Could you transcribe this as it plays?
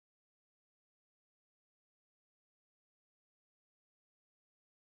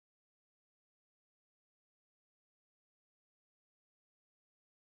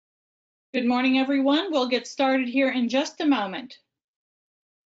Good morning, everyone. We'll get started here in just a moment.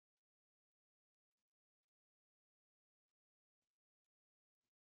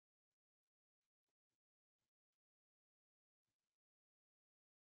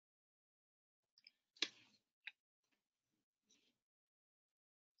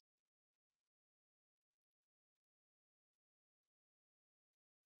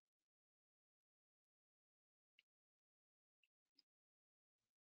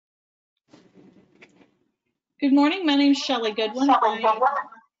 Good morning. My name is Shelley Goodwin. I'm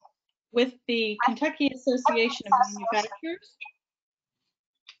with the Kentucky Association of Manufacturers.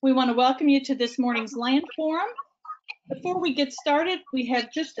 We want to welcome you to this morning's Land Forum. Before we get started, we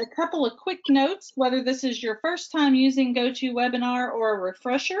have just a couple of quick notes, whether this is your first time using GoToWebinar or a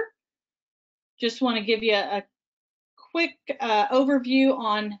refresher. Just want to give you a quick overview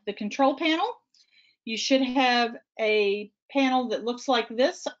on the control panel. You should have a panel that looks like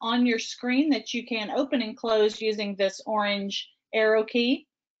this on your screen that you can open and close using this orange arrow key.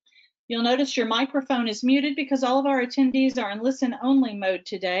 You'll notice your microphone is muted because all of our attendees are in listen-only mode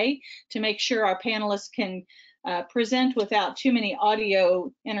today to make sure our panelists can present without too many audio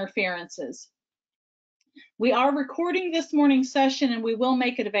interferences. We are recording this morning's session and we will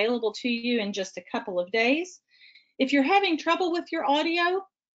make it available to you in just a couple of days. If you're having trouble with your audio,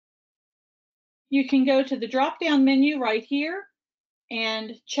 you can go to the drop-down menu right here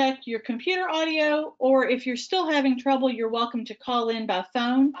and check your computer audio, or if you're still having trouble, you're welcome to call in by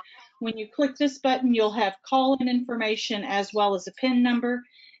phone. When you click this button, you'll have call-in information as well as a PIN number.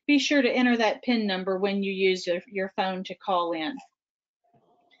 Be sure to enter that PIN number when you use your phone to call in.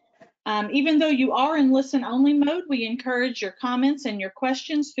 Even though you are in listen-only mode, we encourage your comments and your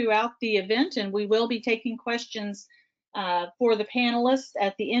questions throughout the event, and we will be taking questions for the panelists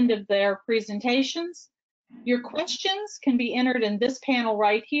at the end of their presentations. Your questions can be entered in this panel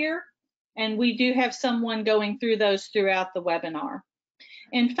right here, and we do have someone going through those throughout the webinar.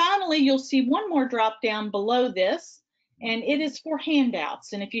 And finally, you'll see one more drop down below this, and it is for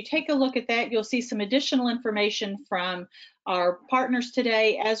handouts. And if you take a look at that, you'll see some additional information from our partners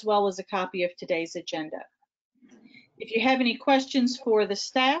today, as well as a copy of today's agenda. If you have any questions for the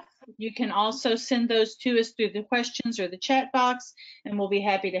staff, you can also send those to us through the questions or the chat box, and we'll be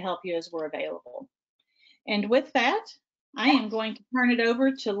happy to help you as we're available. And with that, I am going to turn it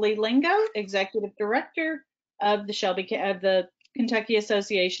over to Lee Lingo, Executive Director of the Kentucky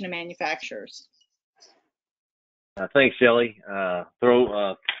Association of Manufacturers. Thanks, Shelley. Throw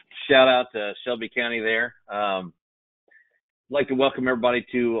a shout out to Shelby County there. I'd like to welcome everybody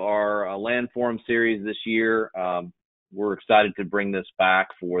to our Land Forum series this year. We're excited to bring this back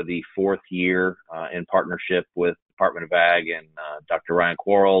for the fourth year in partnership with Department of Ag and Dr. Ryan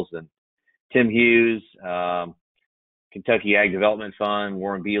Quarles and Tim Hughes, Kentucky Ag Development Fund,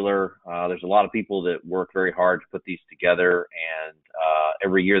 Warren Beeler. There's a lot of people that work very hard to put these together, and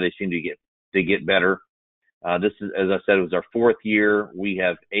every year they seem to get better. This is, as I said, it was our fourth year. We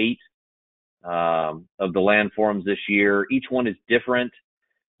have 8 of the Land Forums this year. Each one is different.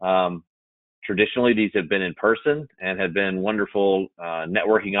 Traditionally, these have been in person and have been wonderful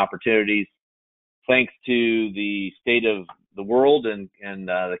networking opportunities. Thanks to the state of the world and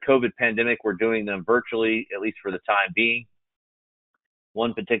the COVID pandemic, we're doing them virtually, at least for the time being.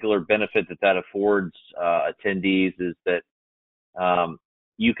 One particular benefit that affords attendees is that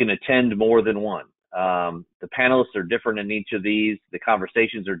you can attend more than one. The panelists are different in each of these. The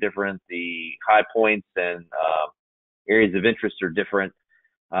conversations are different. The high points and areas of interest are different.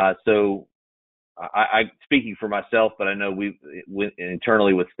 So I speaking for myself, but I know we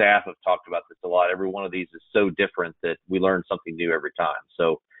internally with staff have talked about this a lot. Every one of these is so different that we learn something new every time.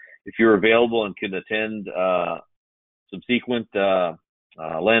 So if you're available and can attend subsequent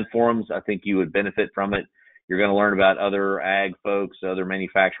Land Forums, I think you would benefit from it. You're going to learn about other ag folks, other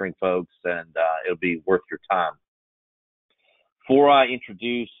manufacturing folks, and it'll be worth your time. Before I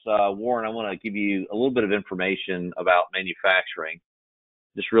introduce Warren, I want to give you a little bit of information about manufacturing.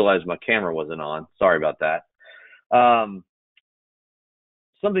 Just realized my camera wasn't on. Sorry about that.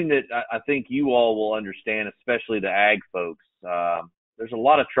 Something that I think you all will understand, especially the ag folks, there's a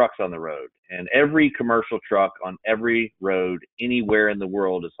lot of trucks on the road, and every commercial truck on every road anywhere in the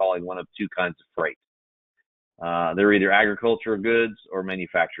world is hauling one of 2 kinds of freight. They're either agricultural goods or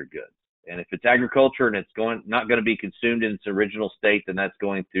manufactured goods. And if it's agriculture and it's not going to be consumed in its original state, then that's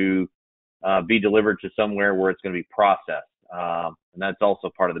going to be delivered to somewhere where it's going to be processed. And that's also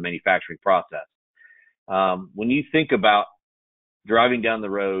part of the manufacturing process. When you think about driving down the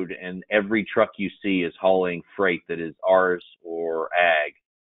road and every truck you see is hauling freight that is ours or ag,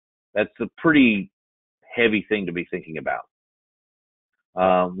 that's a pretty heavy thing to be thinking about.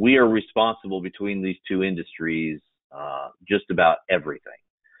 We are responsible between these two industries, just about everything.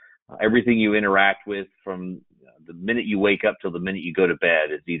 Everything you interact with from the minute you wake up till the minute you go to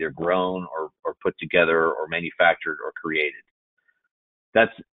bed is either grown or put together or manufactured or created.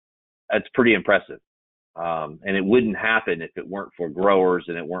 That's pretty impressive. And it wouldn't happen if it weren't for growers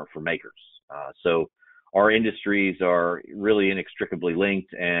and it weren't for makers. So our industries are really inextricably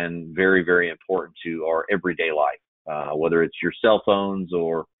linked and very, very important to our everyday life, whether it's your cell phones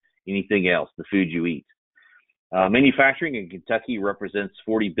or anything else, the food you eat. Manufacturing in Kentucky represents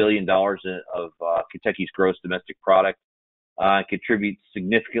 $40 billion of Kentucky's gross domestic product. Contributes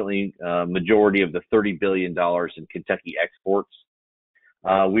significantly, majority of the $30 billion in Kentucky exports.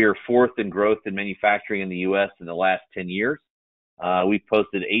 We are fourth in growth in manufacturing in the U.S. in the last 10 years. We've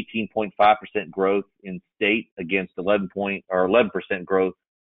posted 18.5% growth in state against 11% growth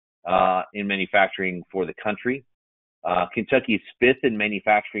in manufacturing for the country. Kentucky is fifth in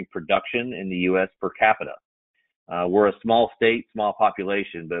manufacturing production in the U.S. per capita. We're a small state, small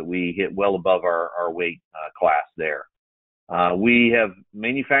population, but we hit well above our weight class there. We have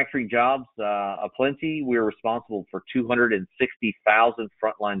manufacturing jobs aplenty. We're responsible for 260,000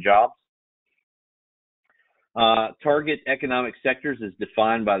 frontline jobs. Target economic sectors as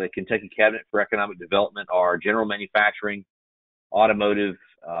defined by the Kentucky Cabinet for Economic Development are general manufacturing, automotive,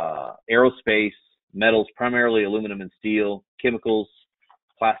 aerospace, metals, primarily aluminum and steel, chemicals,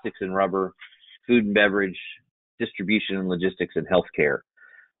 plastics and rubber, food and beverage, distribution and logistics, and healthcare.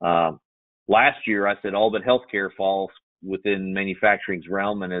 Last year, I said all but healthcare falls within manufacturing's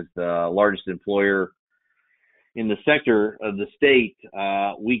realm, and as the largest employer in the sector of the state,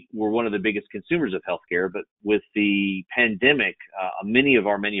 we were one of the biggest consumers of healthcare. But with the pandemic, many of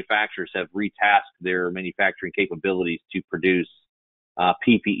our manufacturers have retasked their manufacturing capabilities to produce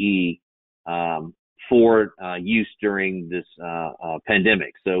PPE for use during this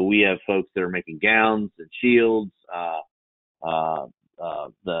pandemic. So we have folks that are making gowns and shields,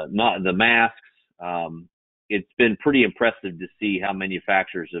 the masks. It's been pretty impressive to see how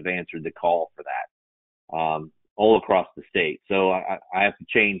manufacturers have answered the call for that all across the state. So I have to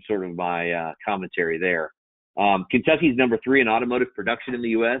change sort of my commentary there. Kentucky's number 3 in automotive production in the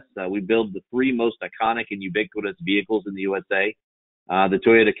U.S. We build the 3 most iconic and ubiquitous vehicles in the USA. The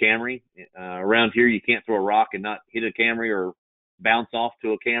Toyota Camry. Around here, you can't throw a rock and not hit a Camry or bounce off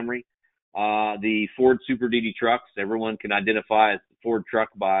to a Camry. The Ford Super Duty trucks, everyone can identify as the Ford truck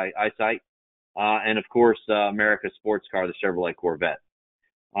by eyesight. And of course, America's sports car, the Chevrolet Corvette.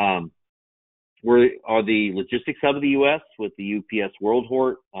 We are the logistics hub of the U.S. with the UPS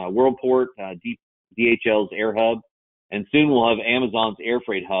Worldport, DHL's Air Hub, and soon we'll have Amazon's Air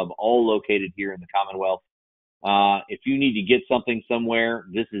Freight Hub, all located here in the Commonwealth. If you need to get something somewhere,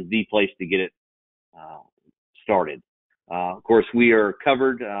 this is the place to get it started. Of course, we are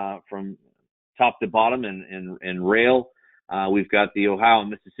covered from top to bottom in rail. We've got the Ohio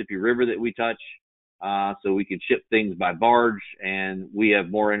and Mississippi River that we touch, so we can ship things by barge, and we have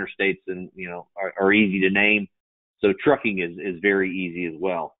more interstates than are easy to name. So trucking is very easy as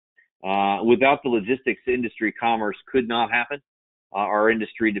well. Without the logistics industry, commerce could not happen. Our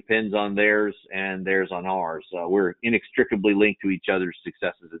industry depends on theirs and theirs on ours. We're inextricably linked to each other's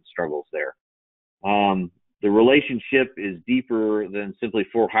successes and struggles there. The relationship is deeper than simply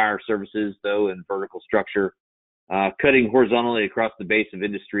for-hire services, though, in vertical structure. Cutting horizontally across the base of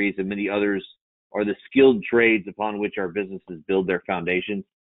industries and many others are the skilled trades upon which our businesses build their foundations.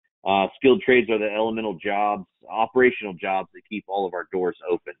 Skilled trades are the elemental jobs, operational jobs that keep all of our doors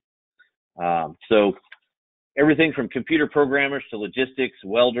open. So everything from computer programmers to logistics,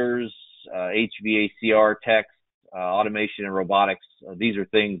 welders, HVACR techs, automation and robotics. These are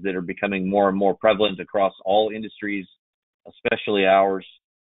things that are becoming more and more prevalent across all industries, especially ours.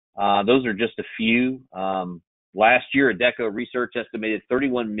 Those are just a few. Last year, Adecco Research estimated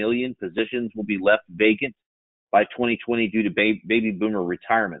 31 million positions will be left vacant by 2020 due to baby boomer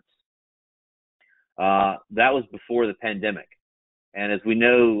retirements. That was before the pandemic. And as we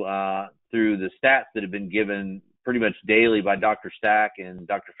know, through the stats that have been given pretty much daily by Dr. Stack and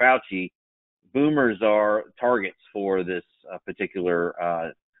Dr. Fauci, boomers are targets for this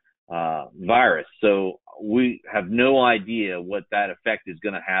particular virus. So we have no idea what that effect is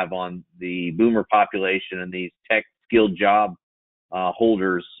going to have on the boomer population and these tech skilled job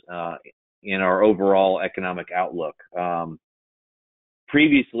holders in our overall economic outlook.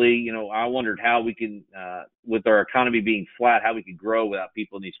 Previously, I wondered how we can, with our economy being flat, how we could grow without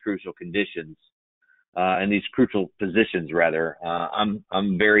people in these crucial conditions, and these crucial positions, rather.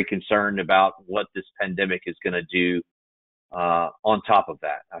 I'm very concerned about what this pandemic is going to do on top of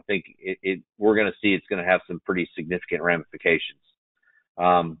that. I think we're going to see it's going to have some pretty significant ramifications.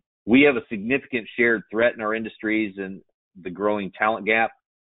 We have a significant shared threat in our industries and the growing talent gap.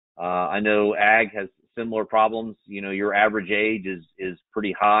 I know ag has similar problems. You know, your average age is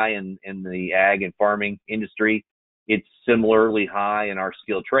pretty high in the ag and farming industry. It's similarly high in our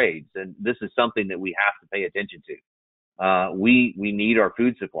skilled trades, and this is something that we have to pay attention to. We need our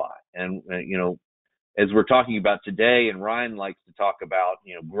food supply, and you know, as we're talking about today, and Ryan likes to talk about,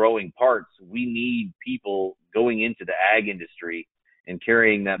 you know, growing parts. We need people going into the ag industry and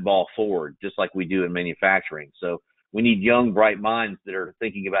carrying that ball forward, just like we do in manufacturing. So we need young, bright minds that are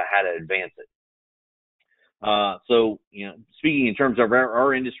thinking about how to advance it. So, you know, speaking in terms of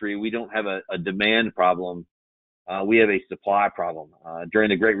our industry, we don't have a demand problem. We have a supply problem. During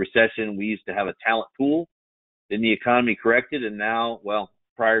the Great Recession, we used to have a talent pool. Then the economy corrected, and now, well,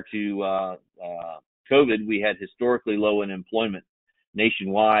 prior to COVID, we had historically low unemployment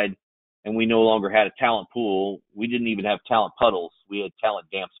nationwide, and we no longer had a talent pool. We didn't even have talent puddles. We had talent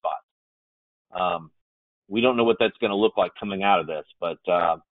damp spots. We don't know what that's going to look like coming out of this, but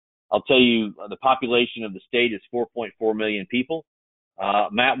I'll tell you, the population of the state is 4.4 million people.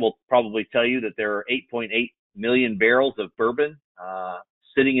 Matt will probably tell you that there are 8.8 million barrels of bourbon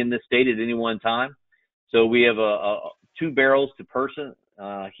sitting in this state at any one time. So we have 2 barrels to person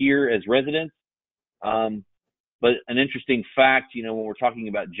here as residents. But an interesting fact, you know, when we're talking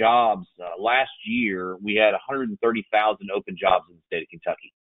about jobs, last year we had 130,000 open jobs in the state of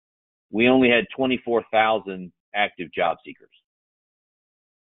Kentucky. We only had 24,000 active job seekers.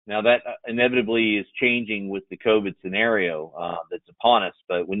 Now that inevitably is changing with the COVID scenario that's upon us.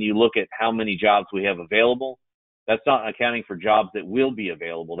 But when you look at how many jobs we have available, that's not accounting for jobs that will be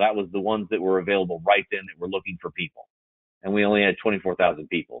available. That was the ones that were available right then that were looking for people. And we only had 24,000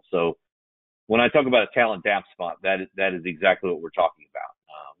 people. So when I talk about a talent damp spot, that is exactly what we're talking about.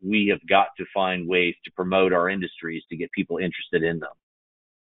 We have got to find ways to promote our industries to get people interested in them.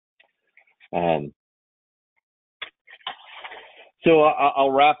 So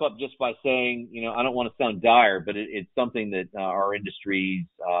I'll wrap up just by saying, you know, I don't want to sound dire, but it's something that our industries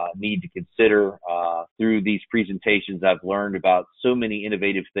need to consider. Through these presentations, I've learned about so many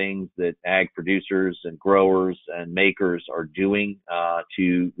innovative things that ag producers and growers and makers are doing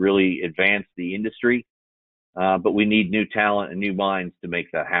to really advance the industry. But we need new talent and new minds to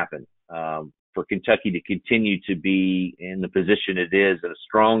make that happen. For Kentucky to continue to be in the position it is, in a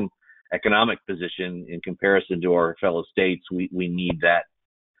strong economic position in comparison to our fellow states, we need that.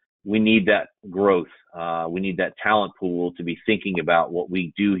 We need that growth. We need that talent pool to be thinking about what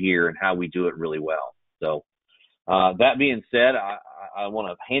we do here and how we do it really well. So that being said, I want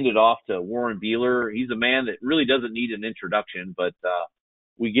to hand it off to Warren Beeler. He's a man that really doesn't need an introduction, but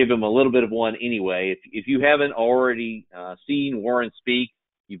we give him a little bit of one anyway. If you haven't already seen Warren speak,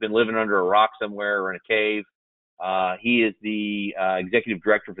 you've been living under a rock somewhere or in a cave. He is the executive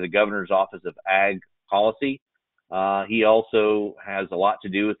director for the governor's office of ag policy. He also has a lot to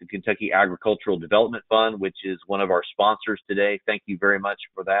do with the Kentucky Agricultural Development Fund, which is one of our sponsors today. Thank you very much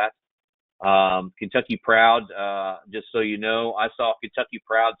for that. Kentucky Proud, just so you know, I saw a Kentucky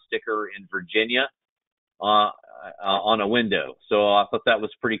Proud sticker in Virginia on a window. So I thought that was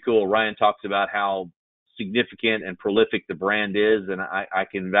pretty cool. Ryan talks about how significant and prolific the brand is, and I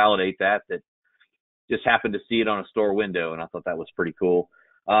can validate that just happened to see it on a store window, and I thought that was pretty cool.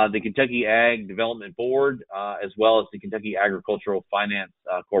 The Kentucky Ag Development Board, as well as the Kentucky Agricultural Finance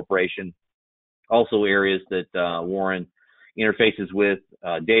Corporation, also areas that Warren interfaces with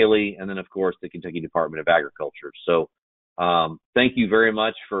daily, and then, of course, the Kentucky Department of Agriculture. So thank you very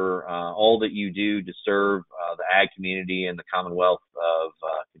much for all that you do to serve the ag community and the Commonwealth of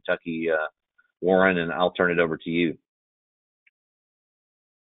Kentucky, Warren, and I'll turn it over to you.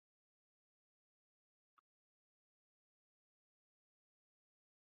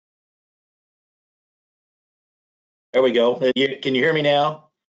 There we go. Can you hear me now?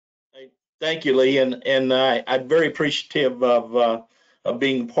 Thank you, Lee, and I'm very appreciative of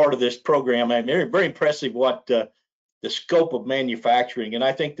being part of this program. I'm very impressive what the scope of manufacturing, and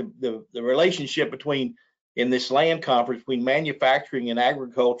I think the relationship between in this land conference between manufacturing and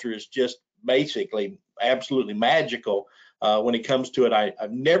agriculture is just basically absolutely magical when it comes to it.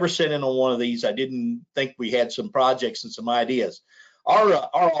 I've never sat in on one of these. I didn't think we had some projects and some ideas. Our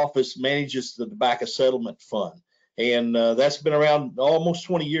office manages the Tobacco Settlement Fund. And that's been around almost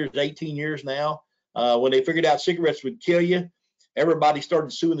 20 years, 18 years now. When they figured out cigarettes would kill you, everybody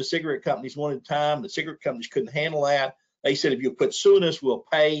started suing the cigarette companies one at a time. The cigarette companies couldn't handle that. They said, if you quit suing us, we'll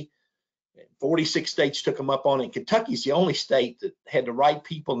pay. 46 states took them up on it. Kentucky's the only state that had the right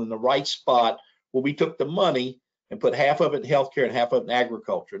people in the right spot where we took the money and put half of it in healthcare and half of it in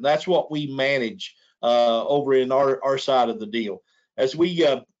agriculture. And that's what we manage over in our side of the deal. as we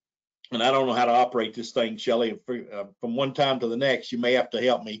and I don't know how to operate this thing, Shelley, from one time to the next. You may have to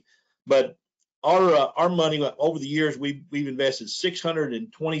help me, but our money over the years, we've invested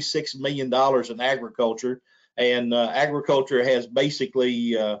 $626 million in agriculture, and agriculture has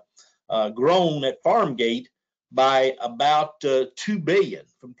basically grown at Farmgate by about $2 billion,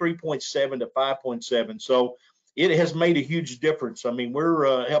 from 3.7 to 5.7. So it has made a huge difference. I mean,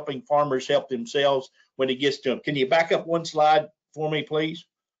 we're helping farmers help themselves when it gets to them. Can you back up one slide for me, please?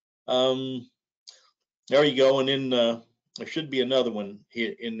 There you go. And then there should be another one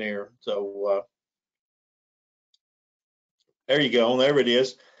in there. So there you go. There it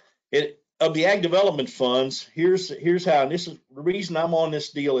is. Of the ag development funds, here's how, and this is the reason I'm on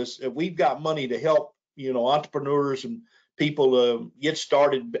this deal, is that we've got money to help, entrepreneurs and people get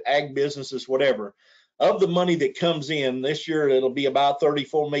started, ag businesses, whatever. Of the money that comes in this year, it'll be about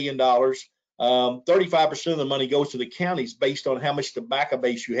 $34 million. 35% of the money goes to the counties based on how much tobacco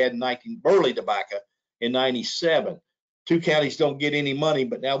base you had in Burley tobacco in 97. 2 counties don't get any money,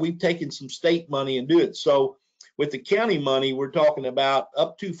 but now we've taken some state money and do it. So with the county money, we're talking about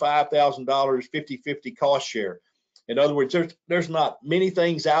up to $5,000, 50-50 cost share. In other words, there's not many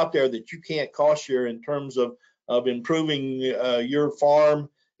things out there that you can't cost share in terms of improving your farm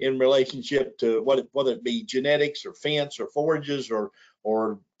in relationship to whether it be genetics or fence or forages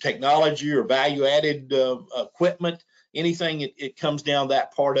or technology or value added equipment, anything, it comes down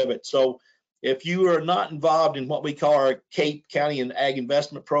that part of it. So if you are not involved in what we call our Cape County and Ag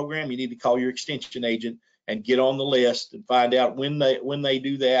Investment Program, you need to call your extension agent and get on the list and find out when they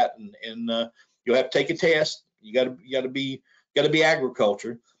do that. And you'll have to take a test. You got to be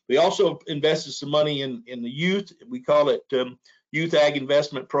agriculture. We also invested some money in the youth. We call it Youth Ag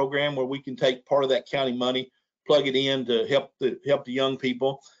Investment Program, where we can take part of that county money, plug it in to help the young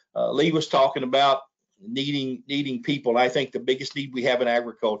people. Lee was talking about needing people. I think the biggest need we have in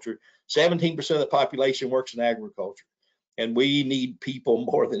agriculture, 17% of the population works in agriculture, and we need people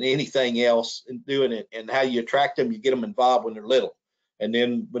more than anything else in doing it. And how you attract them, you get them involved when they're little, and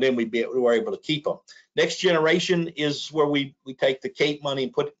then we're able to keep them. Next generation is where we take the Cape money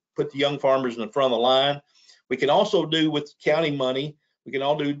and put the young farmers in the front of the line. We can also do with county money. We can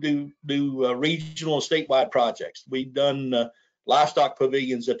also do regional and statewide projects. We've done livestock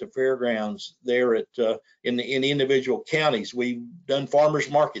pavilions at the fairgrounds there in the individual counties. We've done farmers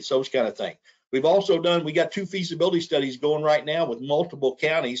markets, those kind of things. We've also we got 2 feasibility studies going right now with multiple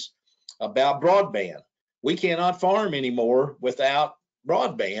counties about broadband. We cannot farm anymore without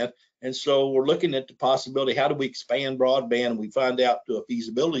broadband. And so we're looking at the possibility, how do we expand broadband? We find out through a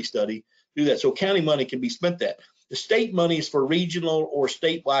feasibility study, do that. So county money can be spent that. The state money is for regional or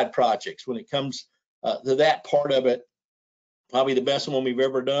statewide projects. When it comes to that part of it, probably the best one we've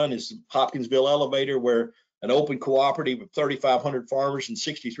ever done is Hopkinsville Elevator, where an open cooperative of 3,500 farmers in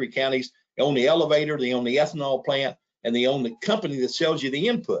 63 counties. They own the elevator, they own the ethanol plant, and they own the company that sells you the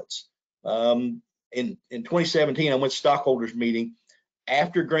inputs. In 2017, I went to stockholders meeting.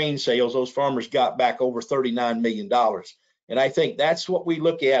 After grain sales, those farmers got back over $39 million. And I think that's what we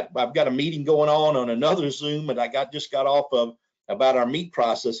look at. I've got a meeting going on another Zoom that I just got off of about our meat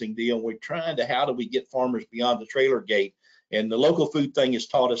processing deal. We're trying to, how do we get farmers beyond the trailer gate? And the local food thing has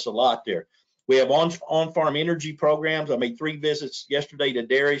taught us a lot there. We have on-farm energy programs. I made 3 visits yesterday to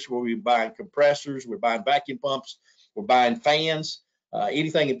dairies where we're buying compressors, we're buying vacuum pumps, we're buying fans,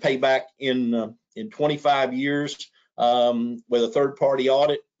 anything that pay back in 25 years with a third-party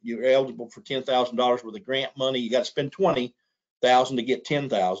audit. You're eligible for $10,000 worth of grant money. You got to spend $20,000 to get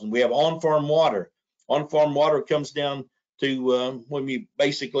 $10,000. We have on-farm water. On-farm water comes down to when we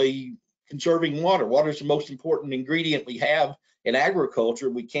basically conserving water. Water is the most important ingredient we have in agriculture.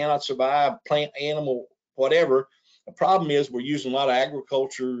 We cannot survive, plant, animal, whatever. The problem is we're using a lot of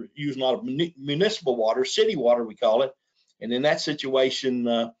agriculture, using a lot of municipal water, city water we call it. And in that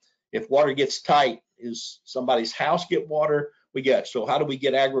situation, if water gets tight, is somebody's house get water? So how do we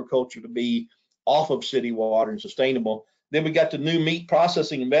get agriculture to be off of city water and sustainable? Then we got the new meat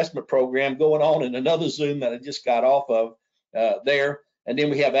processing investment program going on in another Zoom that I just got off of there. And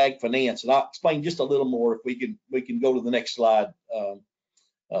then we have ag finance, and I'll explain just a little more if we can go to the next slide,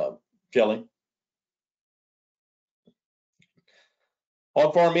 Kelly.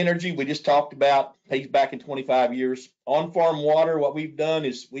 On-farm energy, we just talked about, pays back in 25 years. On-farm water, what we've done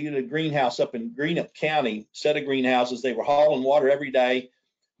is we did a greenhouse up in Greenup County, set of greenhouses. They were hauling water every day.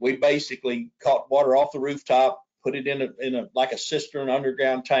 We basically caught water off the rooftop, put it in like a cistern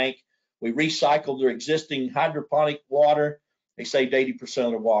underground tank. We recycled their existing hydroponic water. They saved 80%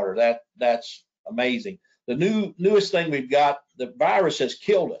 of the water. That's amazing. The newest thing we've got, the virus has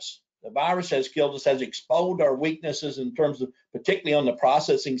killed us. The virus has killed us, has exposed our weaknesses in terms of, particularly on the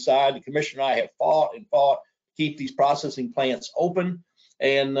processing side. The commissioner and I have fought and fought to keep these processing plants open.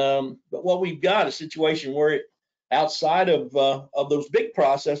 And but what we've got is a situation where outside of those big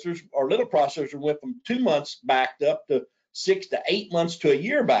processors, our little processors went from 2 months backed up to 6 to 8 months to a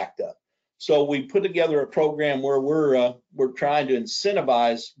year backed up. So we put together a program where we're trying to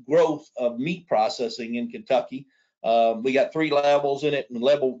incentivize growth of meat processing in Kentucky. We got 3 levels in it. In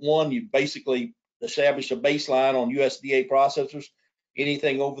level 1, you basically establish a baseline on USDA processors.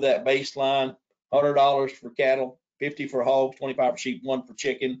 Anything over that baseline, $100 for cattle, $50 for hogs, $25 for sheep, $1 for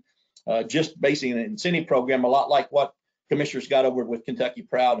chicken. Just basically an incentive program, a lot like what commissioners got over with Kentucky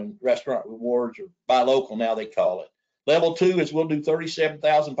Proud and Restaurant Rewards, or Buy Local now they call it. Level 2 is we'll do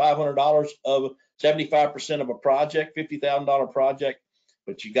 $37,500 of 75% of a project, $50,000 project,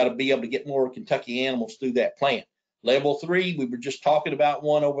 but you got to be able to get more Kentucky animals through that plant. Level 3, we were just talking about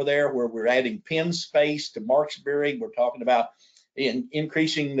one over there where we're adding pen space to Marksbury. We're talking about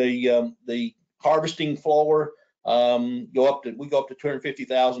increasing the harvesting floor. We go up to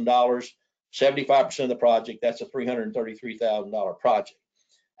 $250,000, 75% of the project. That's a $333,000 project.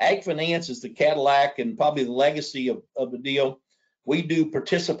 Ag Finance is the Cadillac and probably the legacy of the deal. We do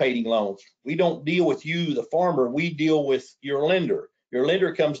participating loans. We don't deal with you, the farmer. We deal with your lender. Your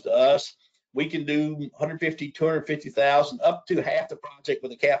lender comes to us. We can do 150, 250,000, up to half the project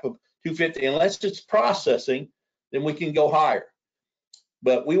with a cap of 250. Unless it's processing, then we can go higher.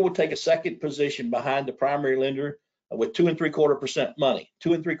 But we will take a second position behind the primary lender with 2 3/4% money.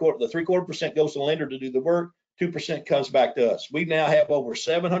 2 3/4, the 3/4% goes to the lender to do the work. 2% comes back to us. We now have over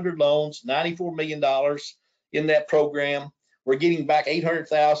 700 loans, $94 million in that program. We're getting back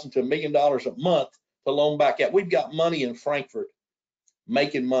 $800,000 to $1 million a month to loan back out. We've got money in Frankfort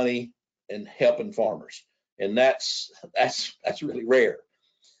making money and helping farmers, and that's really rare.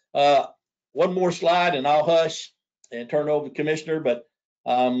 One more slide, and I'll hush and turn it over to the commissioner. But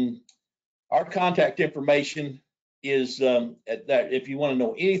our contact information is that if you want to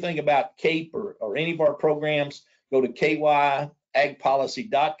know anything about CAPE or any of our programs, go to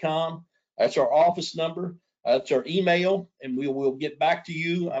kyagpolicy.com. That's our office number. That's our email, and we will get back to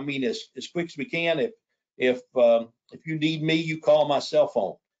you. I mean, as quick as we can. If you need me, you call my cell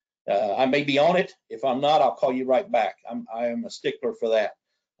phone. I may be on it. If I'm not, I'll call you right back. I am a stickler for that.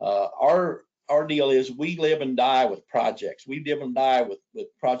 Our deal is we live and die with projects. We live and die with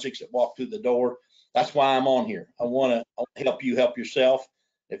projects that walk through the door. That's why I'm on here. I want to help you help yourself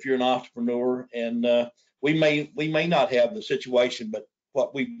if you're an entrepreneur. And we may not have the situation,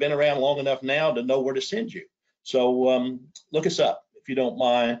 but we've been around long enough now to know where to send you. So look us up if you don't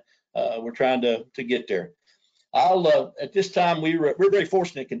mind. We're trying to get there. At this time, we're very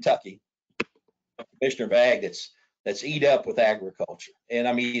fortunate in Kentucky, Commissioner of Ag that's eat up with agriculture. And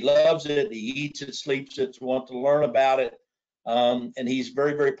I mean, he loves it. He eats it, sleeps it, wants to learn about it. And he's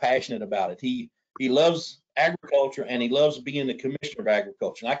very, very passionate about it. He loves agriculture, and he loves being the Commissioner of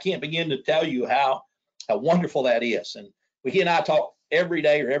Agriculture. And I can't begin to tell you how wonderful that is. And he and I talk every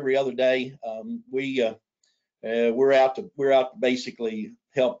day or every other day. We're out to basically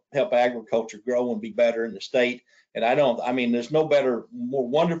help agriculture grow and be better in the state. And I mean, there's no more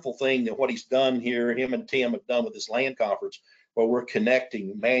wonderful thing than what he's done here. Him and Tim have done with this land conference, where we're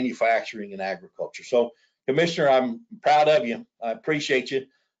connecting manufacturing and agriculture. So, Commissioner, I'm proud of you. I appreciate you.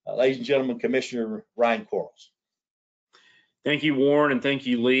 Ladies and gentlemen, Commissioner Ryan Quarles. Thank you, Warren, and thank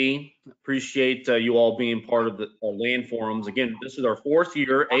you, Lee. Appreciate you all being part of the land forums. Again, this is our 4th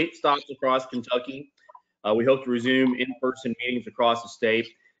year, 8 stops across Kentucky. We hope to resume in-person meetings across the state.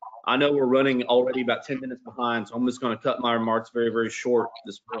 I know we're running already about 10 minutes behind, so I'm just going to cut my remarks very, very short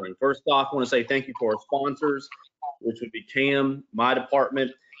this morning. First off, I want to say thank you to our sponsors, which would be TAM, my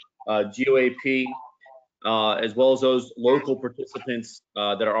department, GOAP, as well as those local participants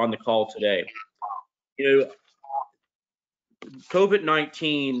that are on the call today. You know,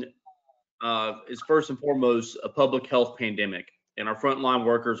 COVID-19 is first and foremost a public health pandemic, and our frontline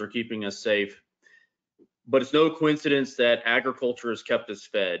workers are keeping us safe. But it's no coincidence that agriculture has kept us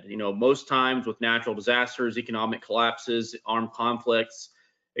fed. You know, most times with natural disasters, economic collapses, armed conflicts,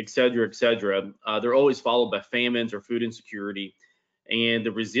 et cetera, they're always followed by famines or food insecurity. And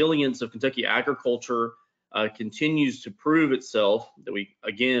the resilience of Kentucky agriculture continues to prove itself that we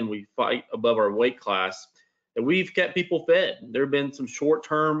fight above our weight class, that we've kept people fed. There have been some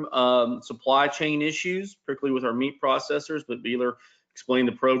short-term supply chain issues, particularly with our meat processors, but Beeler explained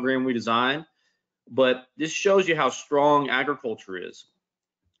the program we designed. But this shows you how strong agriculture is.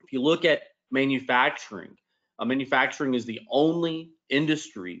 If you look at manufacturing, manufacturing is the only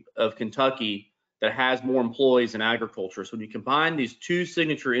industry of Kentucky that has more employees in agriculture. So when you combine these two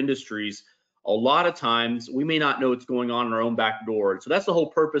signature industries, a lot of times we may not know what's going on in our own back door. And so that's the whole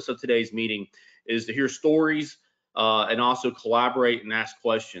purpose of today's meeting, is to hear stories and also collaborate and ask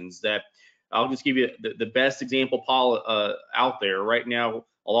questions. That I'll just give you the best example, Paul, out there right now.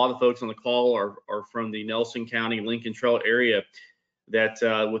 A lot of the folks on the call are from the Nelson County, Lincoln Trail area, that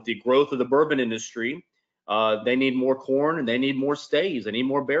with the growth of the bourbon industry, they need more corn and they need more staves, they need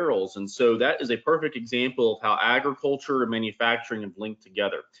more barrels. And so that is a perfect example of how agriculture and manufacturing have linked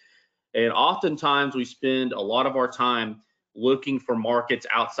together. And oftentimes we spend a lot of our time looking for markets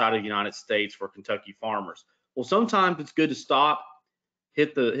outside of the United States for Kentucky farmers. Well, sometimes it's good to stop,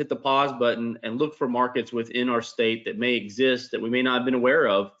 hit the pause button, and look for markets within our state that may exist that we may not have been aware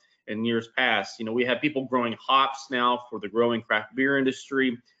of in years past. You know, we have people growing hops now for the growing craft beer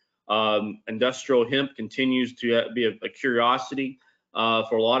industry. Industrial hemp continues to be a curiosity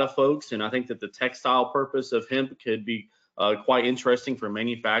for a lot of folks, and I think that the textile purpose of hemp could be quite interesting for a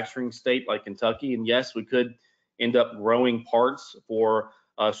manufacturing state like Kentucky. And yes, we could end up growing parts for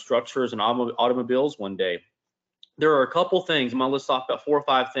structures and automobiles one day. There are a couple things, I'm gonna list off about 4 or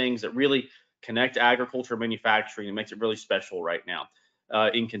 5 things that really connect agriculture and manufacturing and makes it really special right now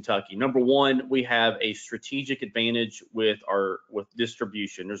in Kentucky. Number one, we have a strategic advantage with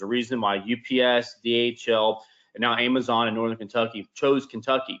distribution. There's a reason why UPS, DHL, and now Amazon in Northern Kentucky chose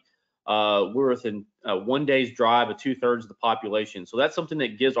Kentucky. We're within 1 day's drive of 2/3 of the population. So that's something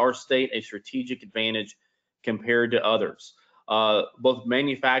that gives our state a strategic advantage compared to others. Both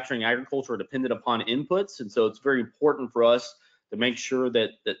manufacturing and agriculture are dependent upon inputs, and so it's very important for us to make sure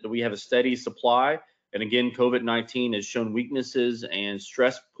that we have a steady supply. And again, COVID-19 has shown weaknesses and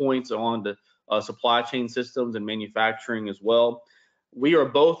stress points on the supply chain systems and manufacturing as well. We are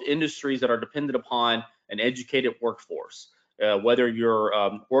both industries that are dependent upon an educated workforce. Whether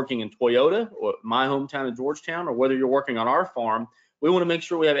you're working in Toyota, or my hometown of Georgetown, or whether you're working on our farm, we want to make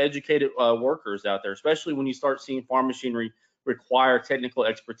sure we have educated workers out there, especially when you start seeing farm machinery require technical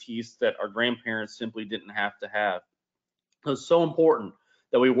expertise that our grandparents simply didn't have to have. So it's so important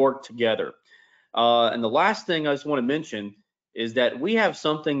that we work together. And the last thing I just want to mention is that we have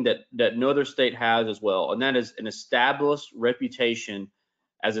something that no other state has as well, and that is an established reputation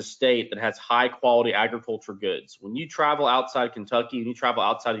as a state that has high quality agriculture goods. When you travel outside Kentucky, when you travel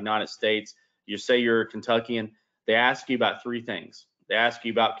outside the United States, you say you're a Kentuckian, they ask you about 3 things. They ask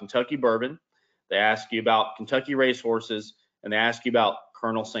you about Kentucky bourbon, they ask you about Kentucky racehorses, and they ask you about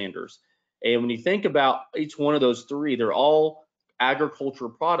Colonel Sanders. And when you think about each one of those 3, they're all agriculture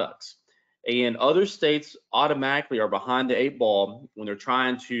products. And other states automatically are behind the 8 ball when they're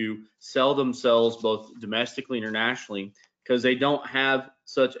trying to sell themselves both domestically and internationally, because they don't have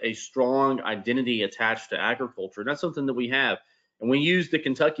such a strong identity attached to agriculture. And that's something that we have. And we use the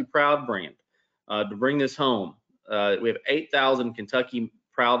Kentucky Proud brand to bring this home. We have 8,000 Kentucky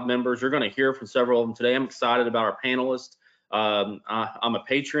Proud members. You're going to hear from several of them today. I'm excited about our panelists. I'm a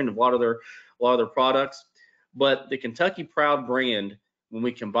patron of a lot of their products. But the Kentucky Proud brand, when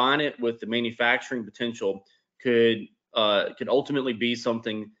we combine it with the manufacturing potential, could ultimately be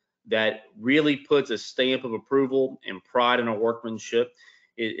something that really puts a stamp of approval and pride in our workmanship.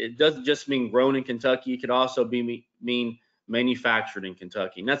 It doesn't just mean grown in Kentucky, it could also mean manufactured in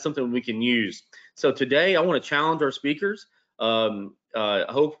Kentucky, and that's something we can use. So today I want to challenge our speakers.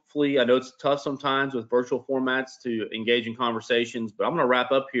 Hopefully, I know it's tough sometimes with virtual formats to engage in conversations, but I'm going to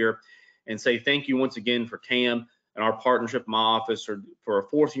wrap up here and say thank you once again for CAM and our partnership in my office for a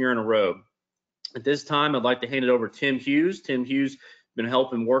 4th year in a row. At this time, I'd like to hand it over to Tim Hughes. Tim Hughes has been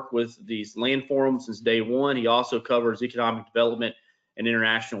helping work with these land forums since day one. He also covers economic development and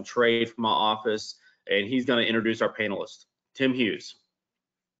international trade for my office, and he's going to introduce our panelists. Tim Hughes.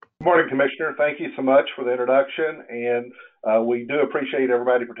 Good morning, Commissioner. Thank you so much for the introduction, and we do appreciate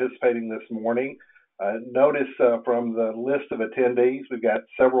everybody participating this morning. Notice from the list of attendees, we've got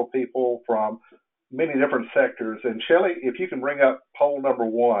several people from many different sectors. And Shelley, if you can bring up poll number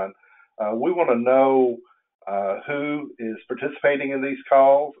 1, we want to know who is participating in these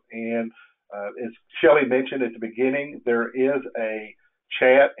calls. And as Shelley mentioned at the beginning, there is a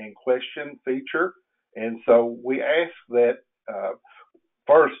chat and question feature. And so we ask that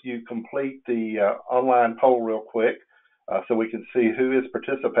first you complete the online poll real quick so we can see who is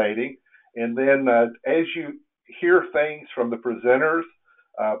participating. And then as you hear things from the presenters,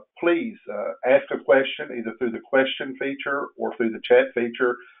 please ask a question either through the question feature or through the chat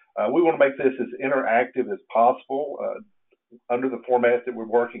feature. We want to make this as interactive as possible under the format that we're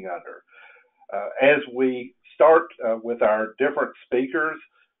working under. As we start with our different speakers,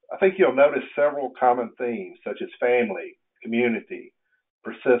 I think you'll notice several common themes such as family, community,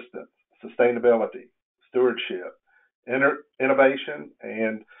 persistence, sustainability, stewardship, innovation,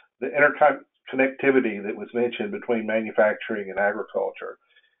 and the interconnectivity that was mentioned between manufacturing and agriculture.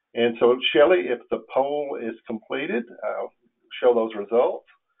 And so, Shelley, if the poll is completed, show those results.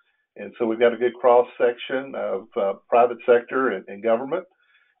 And so we've got a good cross section of private sector and government.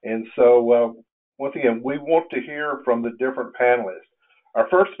 And so once again, we want to hear from the different panelists. Our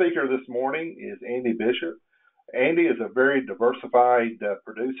first speaker this morning is Andy Bishop. Andy is a very diversified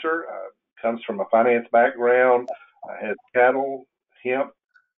producer, comes from a finance background, has cattle, hemp,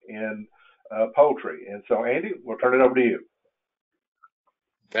 and poultry. And so, Andy, we'll turn it over to you.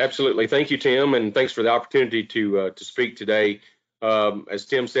 Absolutely. Thank you, Tim, and thanks for the opportunity to speak today. As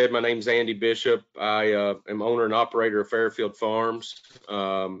Tim said, my name is Andy Bishop. I am owner and operator of Fairfield Farms.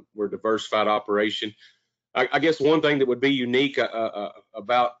 We're a diversified operation. I guess one thing that would be unique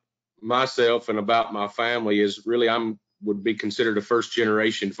about myself and about my family is really would be considered a first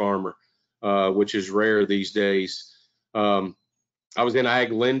generation farmer, which is rare these days. I was in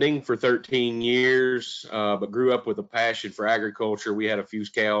ag lending for 13 years, but grew up with a passion for agriculture. We had a few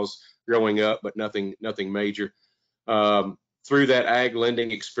cows growing up, but nothing major. Through that ag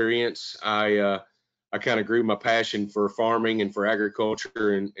lending experience, I kind of grew my passion for farming and for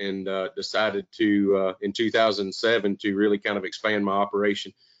agriculture, and decided to in 2007 to really kind of expand my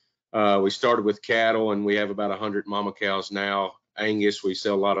operation. We started with cattle, and we have about 100 mama cows now. Angus, we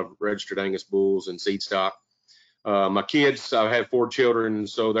sell a lot of registered Angus bulls and seed stock. My kids, I have 4 children,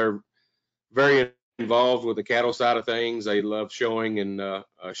 so they're very involved with the cattle side of things. They love showing the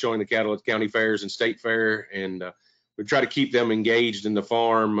cattle at county fairs and state fair, and we try to keep them engaged in the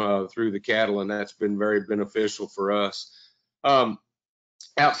farm through the cattle, and that's been very beneficial for us.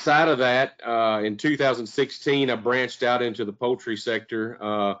 Outside of that, in 2016, I branched out into the poultry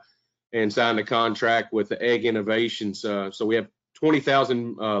sector and signed a contract with the Egg Innovations. So we have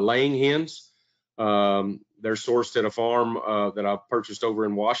 20,000 laying hens. They're sourced at a farm that I've purchased over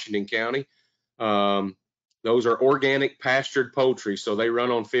in Washington County. Those are organic pastured poultry, so they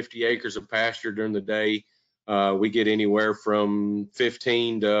run on 50 acres of pasture during the day. We get anywhere from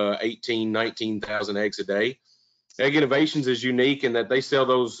 15 to 18, 19,000 eggs a day. Egg Innovations is unique in that they sell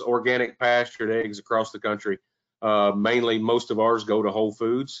those organic pastured eggs across the country. Mainly, most of ours go to Whole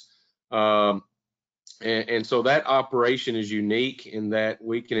Foods. And so that operation is unique in that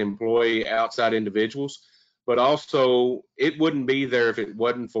we can employ outside individuals, but also it wouldn't be there if it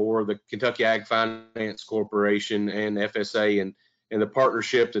wasn't for the Kentucky Ag Finance Corporation and FSA and the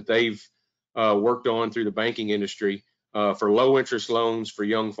partnership that they've worked on through the banking industry for low interest loans for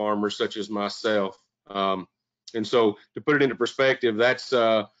young farmers such as myself. And so to put it into perspective, that's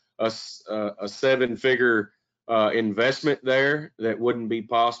a 7-figure investment there that wouldn't be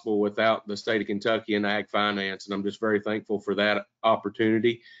possible without the state of Kentucky and Ag Finance. And I'm just very thankful for that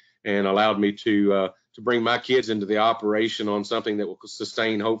opportunity, and allowed me to bring my kids into the operation on something that will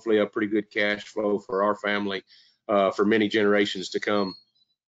sustain hopefully a pretty good cash flow for our family for many generations to come.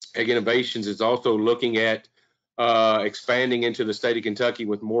 Egg Innovations is also looking at expanding into the state of Kentucky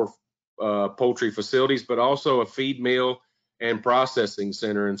with more poultry facilities, but also a feed mill and processing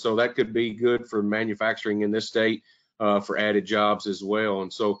center. And so that could be good for manufacturing in this state for added jobs as well.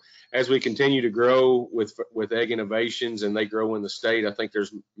 And so as we continue to grow with Egg Innovations and they grow in the state, I think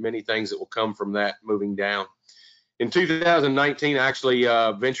there's many things that will come from that moving down. In 2019, I actually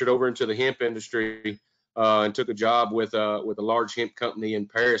ventured over into the hemp industry and took a job with a large hemp company in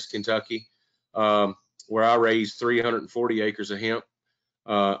Paris, Kentucky, where I raised 340 acres of hemp,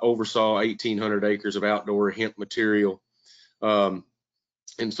 oversaw 1,800 acres of outdoor hemp material. And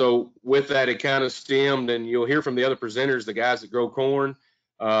so with that, it kind of stemmed, and you'll hear from the other presenters, the guys that grow corn,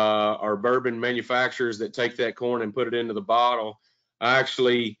 our bourbon manufacturers that take that corn and put it into the bottle. I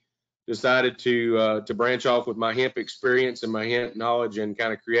actually decided to branch off with my hemp experience and my hemp knowledge and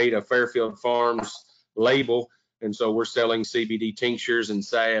kind of create a Fairfield Farms label. And so we're selling CBD tinctures and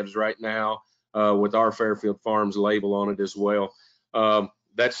salves right now with our Fairfield Farms label on it as well.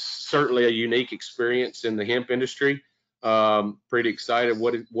 That's certainly a unique experience in the hemp industry. Pretty excited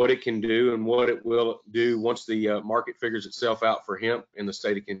what it can do and what it will do once the market figures itself out for hemp in the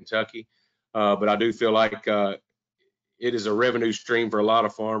state of Kentucky. But I do feel like it is a revenue stream for a lot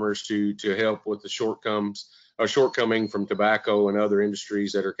of farmers to help with the shortcoming from tobacco and other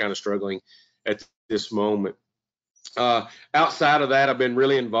industries that are kind of struggling at this moment. Outside of that, I've been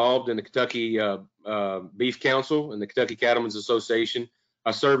really involved in the Kentucky Beef Council and the Kentucky Cattlemen's Association. I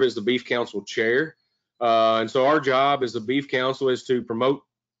serve as the Beef Council chair. And so our job as the Beef Council is to promote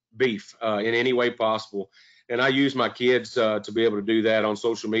beef in any way possible. And I use my kids to be able to do that on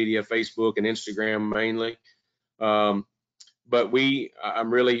social media, Facebook and Instagram mainly. but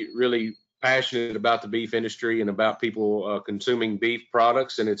I'm really passionate about the beef industry and about people consuming beef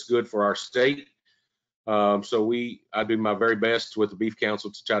products, and it's good for our state. So I do my very best with the Beef Council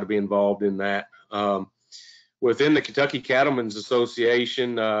to try to be involved in that. Within the Kentucky Cattlemen's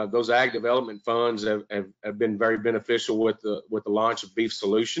Association, those ag development funds have been very beneficial with the launch of Beef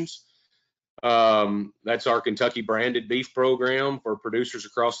Solutions. That's our Kentucky branded beef program for producers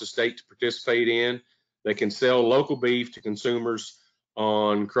across the state to participate in. They can sell local beef to consumers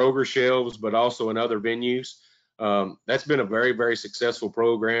on Kroger shelves, but also in other venues. That's been a very, very successful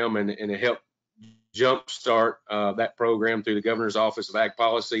program, and it helped jumpstart that program through the Governor's Office of Ag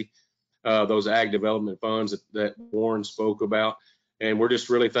Policy, those ag development funds that Warren spoke about. And we're just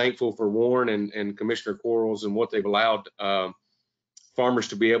really thankful for Warren and Commissioner Quarles and what they've allowed farmers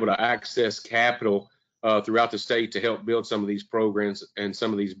to be able to access capital throughout the state to help build some of these programs and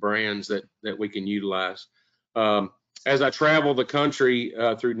some of these brands that we can utilize. As I travel the country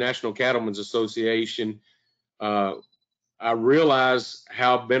through National Cattlemen's Association, I realize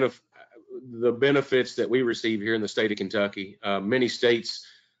how the benefits that we receive here in the state of Kentucky. Many states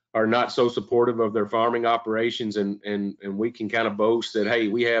are not so supportive of their farming operations, and we can kind of boast that, hey,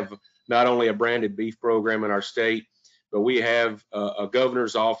 we have not only a branded beef program in our state, but we have a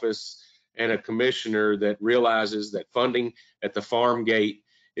governor's office and a commissioner that realizes that funding at the farm gate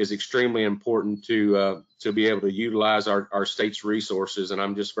is extremely important to be able to utilize our state's resources. And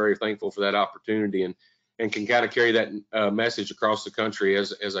I'm just very thankful for that opportunity and can kind of carry that message across the country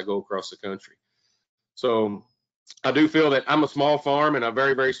as I go across the country. So I do feel that I'm a small farm and a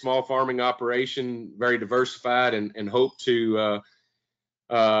very, very small farming operation, very diversified, and hope to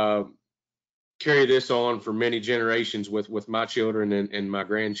carry this on for many generations with my children and my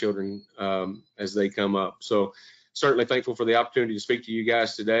grandchildren as they come up. So certainly thankful for the opportunity to speak to you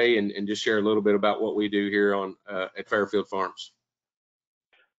guys today and just share a little bit about what we do here at Fairfield Farms.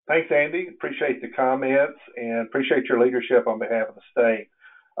 Thanks, Andy. Appreciate the comments and appreciate your leadership on behalf of the state.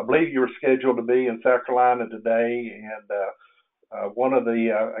 I believe you were scheduled to be in South Carolina today, and one of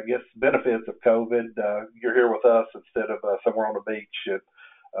the, I guess, benefits of COVID, you're here with us instead of somewhere on the beach.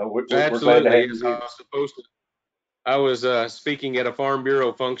 And we're glad to have you. I was speaking at a Farm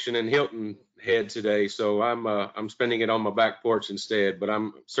Bureau function in Hilton Head today, so I'm spending it on my back porch instead. But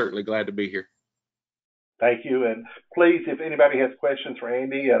I'm certainly glad to be here. Thank you. And please, if anybody has questions for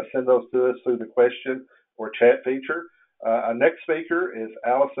Andy, send those to us through the question or chat feature. Our next speaker is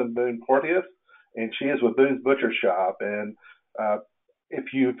Allison Boone Porteous, and she is with Boone's Butcher Shop. And if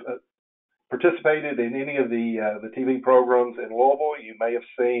you've participated in any of the TV programs in Louisville, you may have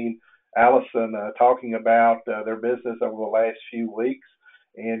seen Allison talking about their business over the last few weeks.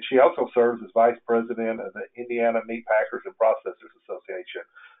 And she also serves as Vice President of the Indiana Meat Packers and Processors Association.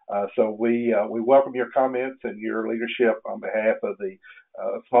 So we welcome your comments and your leadership on behalf of the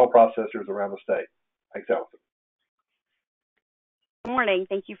small processors around the state. Thanks, Allison. Good morning.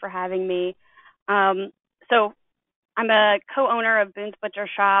 Thank you for having me. So I'm a co-owner of Boone's Butcher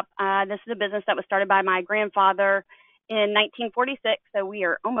Shop. This is a business that was started by my grandfather in 1946, so we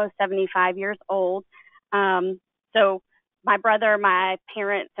are almost 75 years old. So my brother, my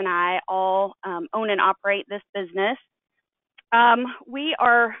parents, and I all own and operate this business. We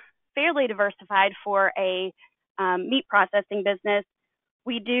are fairly diversified for a meat processing business.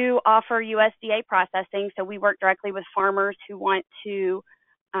 We do offer USDA processing, so we work directly with farmers who want to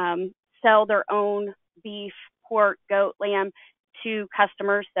sell their own beef, pork, goat, lamb to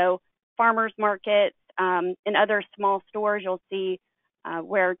customers. So farmers markets and other small stores, you'll see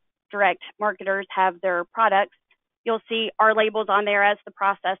where direct marketers have their products. You'll see our labels on there as the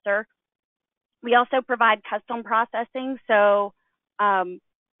processor. We also provide custom processing. So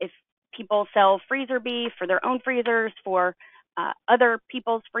if people sell freezer beef for their own freezers, for other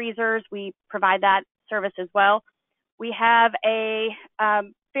people's freezers, we provide that service as well. We have a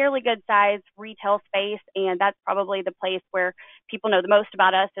fairly good sized retail space, and that's probably the place where people know the most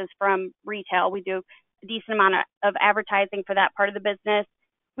about us is from retail. We do a decent amount of advertising for that part of the business.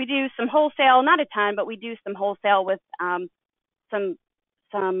 We do some wholesale, not a ton, but we do some wholesale with some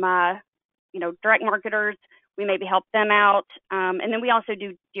direct marketers. We maybe help them out. And then we also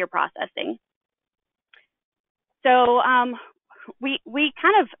do deer processing. So we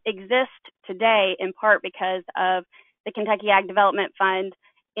kind of exist today in part because of the Kentucky Ag Development Fund.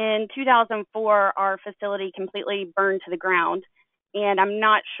 In 2004, our facility completely burned to the ground. And I'm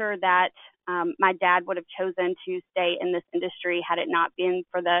not sure that my dad would have chosen to stay in this industry had it not been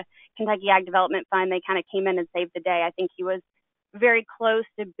for the Kentucky Ag Development Fund. They kind of came in and saved the day. I think he was very close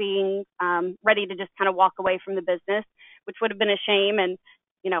to being ready to just kind of walk away from the business, which would have been a shame. And,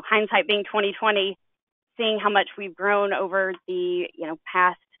 hindsight being 20/20, seeing how much we've grown over the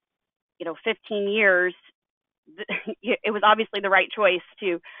past 15 years, it was obviously the right choice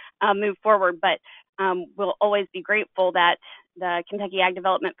to move forward. But we'll always be grateful that the Kentucky Ag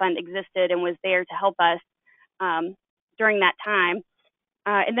Development Fund existed and was there to help us during that time.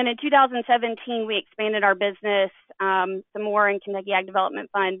 And then in 2017, we expanded our business some more, and Kentucky Ag Development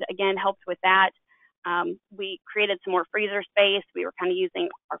Fund again helped with that. We created some more freezer space. We were kind of using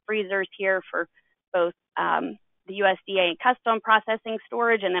our freezers here for both the USDA and custom processing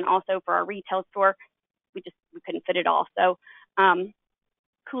storage, and then also for our retail store. We couldn't fit it all. So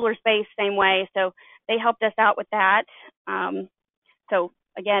cooler space, same way. So they helped us out with that. So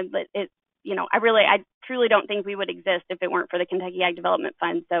again, I truly don't think we would exist if it weren't for the Kentucky Ag Development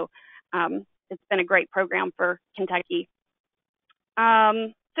Fund. So it's been a great program for Kentucky.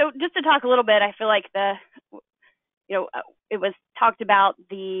 So just to talk a little bit, I feel like it was talked about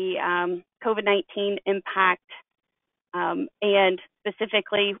the COVID-19 impact and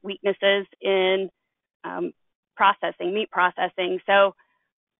specifically weaknesses in meat processing. So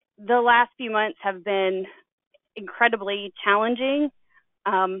the last few months have been incredibly challenging.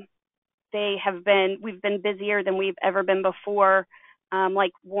 We've been busier than we've ever been before.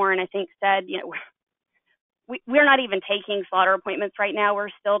 Like Warren, I think, said, we're not even taking slaughter appointments right now. We're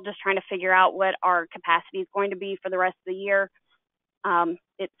still just trying to figure out what our capacity is going to be for the rest of the year.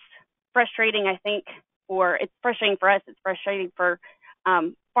 It's frustrating, I think, it's frustrating for us. It's frustrating for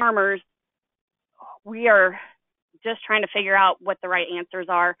farmers. We are just trying to figure out what the right answers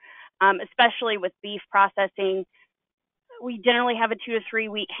are, especially with beef processing. We generally have a 2 to 3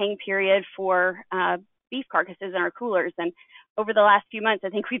 week hang period for beef carcasses in our coolers. And over the last few months, I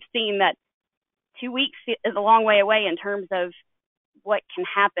think we've seen that 2 weeks is a long way away in terms of what can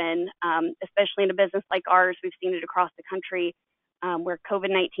happen, especially in a business like ours. We've seen it across the country where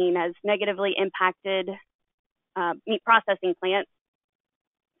COVID-19 has negatively impacted meat processing plants.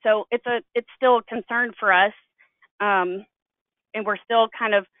 So it's still a concern for us, and we're still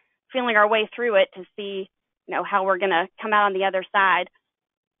kind of feeling our way through it to see how we're going to come out on the other side.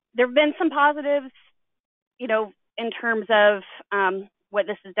 There have been some positives, in terms of what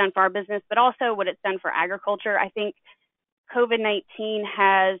this has done for our business, but also what it's done for agriculture. I think COVID-19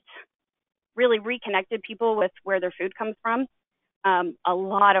 has really reconnected people with where their food comes from. A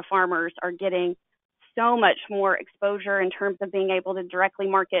lot of farmers are getting so much more exposure in terms of being able to directly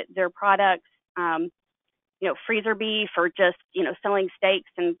market their products. Freezer beef or just, selling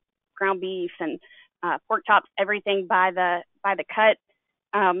steaks and ground beef and pork chops, everything by the cut.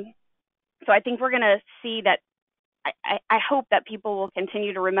 So I think we're going to see that. I hope that people will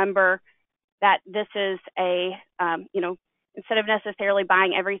continue to remember that this is instead of necessarily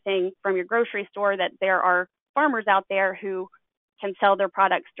buying everything from your grocery store, that there are farmers out there who can sell their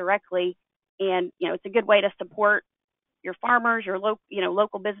products directly. And, it's a good way to support your farmers, your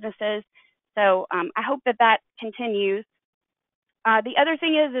local businesses. So I hope that continues. The other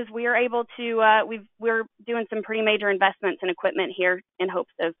thing is we are able to, we're doing some pretty major investments in equipment here in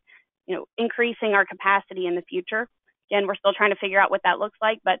hopes of, increasing our capacity in the future. Again, we're still trying to figure out what that looks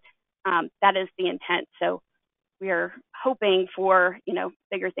like, but that is the intent. So we are hoping for,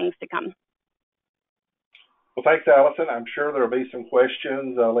 bigger things to come. Well, thanks, Allison. I'm sure there will be some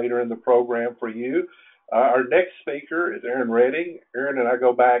questions later in the program for you. Our next speaker is Aaron Redding. Aaron and I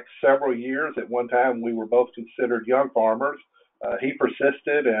go back several years. At one time, we were both considered young farmers. He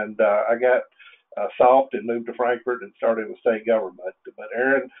persisted, and I got soft and moved to Frankfort and started with state government. But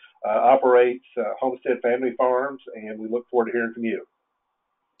Aaron operates Homestead Family Farms, and we look forward to hearing from you.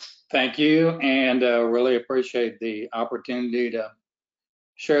 Thank you, and really appreciate the opportunity to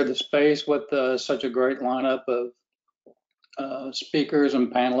share the space with such a great lineup of speakers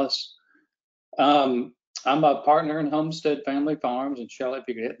and panelists. I'm a partner in Homestead Family Farms, and Shelley, if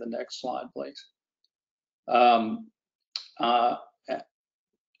you could hit the next slide, please.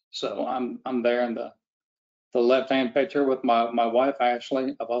 So I'm there in the left-hand picture with my wife,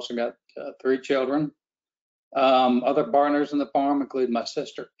 Ashley. I've also got 3 children. Other partners in the farm include my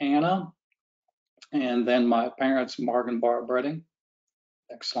sister, Anna, and then my parents, Mark and Barb Redding.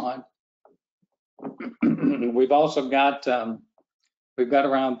 Next slide. We've also got, we've got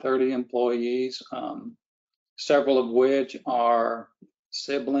around 30 employees, several of which are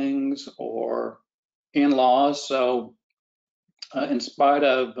siblings or in-laws. So in spite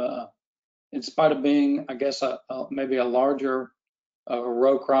of being, I guess, maybe a larger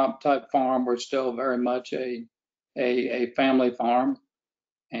row crop type farm, we're still very much a family farm,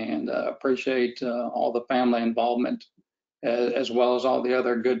 and appreciate all the family involvement as well as all the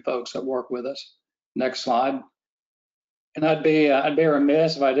other good folks that work with us. Next slide. And I'd be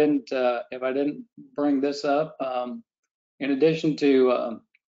remiss if I didn't bring this up. In addition to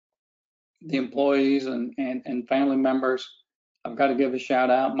the employees and family members, I've got to give a shout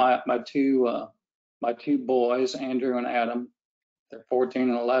out. My two boys, Andrew and Adam. They're 14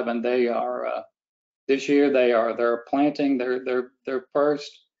 and 11. They are this year they're planting their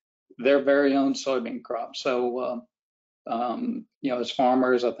very own soybean crop. So as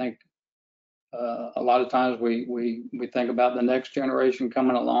farmers, I think a lot of times we think about the next generation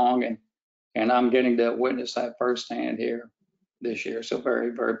coming along, and I'm getting to witness that firsthand here this year. So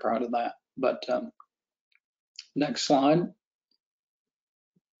very, very proud of that. But next slide.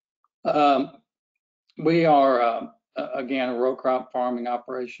 We are again a row crop farming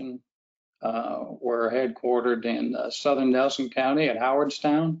operation. We're headquartered in southern Nelson County at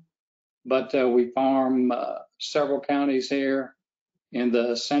Howardstown, but we farm several counties here in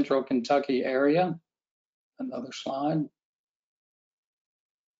the central Kentucky area. Another slide.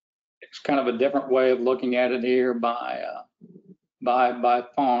 It's kind of a different way of looking at it here by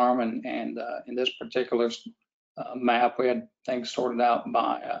farm, and in this particular map, we had things sorted out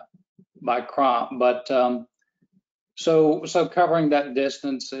by crop. But so covering that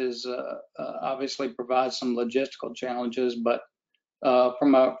distance is obviously provides some logistical challenges, but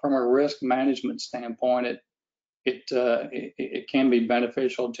from a risk management standpoint, it can be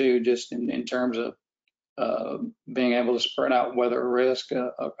beneficial too, just in terms of being able to spread out weather risk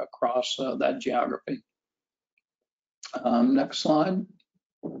across that geography. Next slide.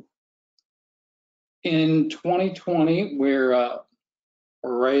 In 2020, we're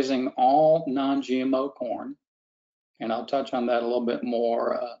raising all non-GMO corn, and I'll touch on that a little bit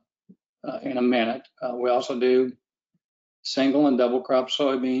more in a minute. We also do single and double crop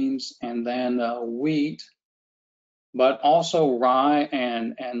soybeans, and then wheat, but also rye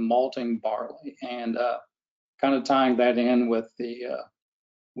and malting barley, and kind of tying that in with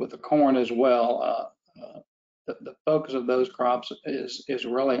the corn as well. The focus of those crops is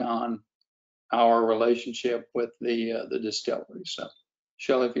really on our relationship with the distillery. So,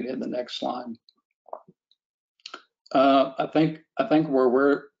 Shelley, if you hit the next slide. I think where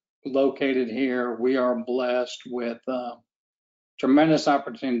we're located here, we are blessed with tremendous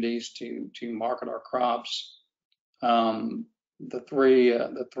opportunities to market our crops. The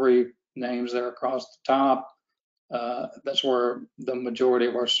three names there across the top, that's where the majority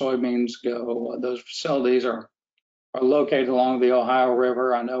of our soybeans go. Those facilities are located along the Ohio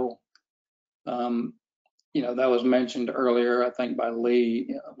River. I know, that was mentioned earlier, I think by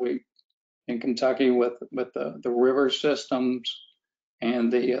Lee. We in Kentucky with the river systems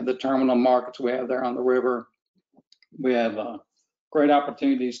and the terminal markets we have there on the river, we have great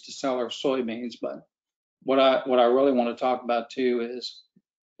opportunities to sell our soybeans. But what I really want to talk about too is,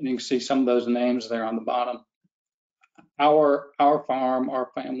 and you can see some of those names there on the bottom. Our farm, our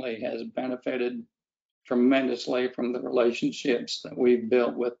family has benefited tremendously from the relationships that we've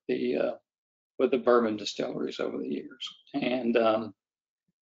built with the bourbon distilleries over the years. And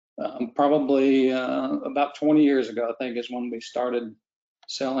probably about 20 years ago, I think, is when we started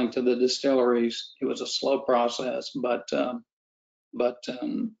selling to the distilleries. It was a slow process, but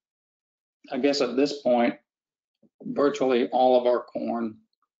I guess at this point, virtually all of our corn,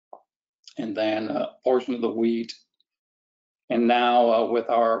 and then a portion of the wheat, and now with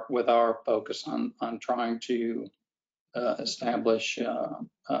our focus on trying to establish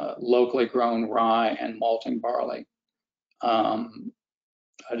locally grown rye and malting barley.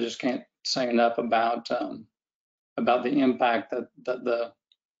 I just can't say enough about the impact that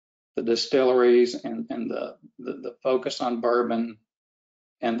the distilleries and the focus on bourbon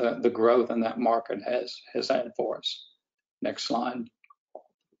and the growth in that market has had for us. Next slide.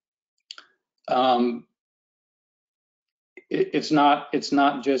 It's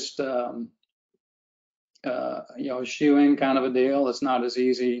not just a shoe-in kind of a deal. It's not as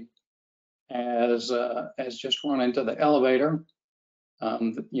easy as just running to the elevator.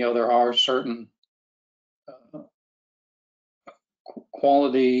 There are certain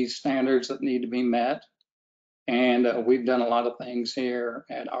quality standards that need to be met, and we've done a lot of things here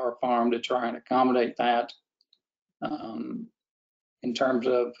at our farm to try and accommodate that, in terms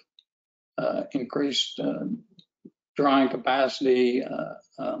of increased drying capacity,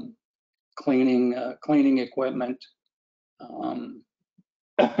 cleaning equipment,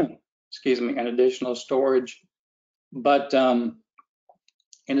 excuse me, and additional storage. But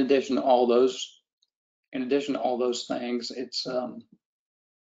in addition to all those things, it's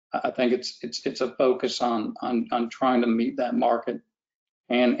I think it's a focus on trying to meet that market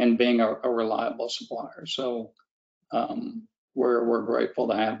and being a reliable supplier. So we're grateful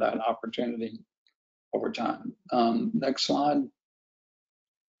to have that opportunity. over time. Next slide.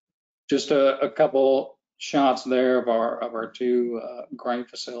 Just a couple shots there of our two grain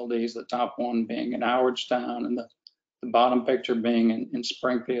facilities, the top one being in Howardstown and the bottom picture being in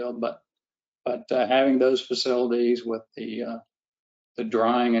Springfield. But having those facilities with the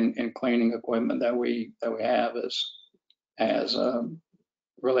drying and cleaning equipment that we have has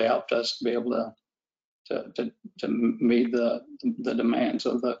really helped us to be able to meet the demands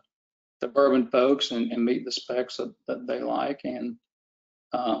of the bourbon folks and meet the specs that they like. And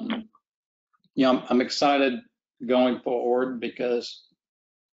I'm excited going forward because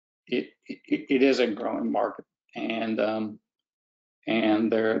it is a growing market, and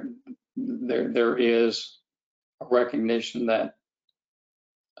there is a recognition that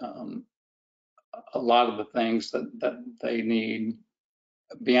a lot of the things that they need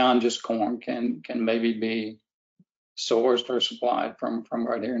beyond just corn can maybe be sourced or supplied from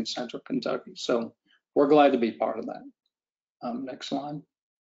right here in Central Kentucky. So we're glad to be part of that. Next slide.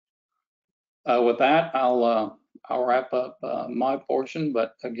 With that, I'll wrap up my portion,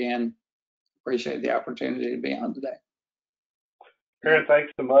 but again, appreciate the opportunity to be on today. Aaron,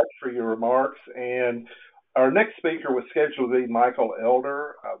 thanks so much for your remarks. And our next speaker was scheduled to be Michael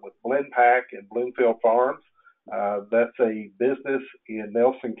Elder with BlendPak and Bloomfield Farms. That's a business in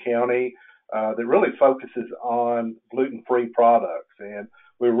Nelson County that really focuses on gluten-free products. And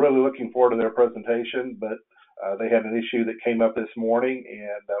we're really looking forward to their presentation, but they had an issue that came up this morning,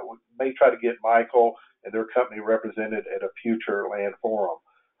 and we may try to get Michael and their company represented at a future land forum.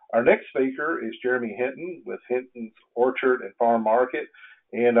 Our next speaker is Jeremy Hinton with Hinton's Orchard and Farm Market.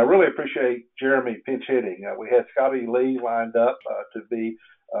 And I really appreciate Jeremy pinch hitting. We had Scotty Lee lined up to be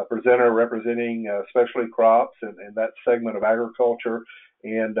a presenter representing specialty crops and that segment of agriculture.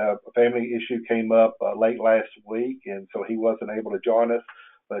 And a family issue came up late last week, and so he wasn't able to join us.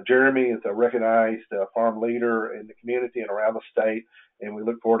 But Jeremy is a recognized farm leader in the community and around the state, and we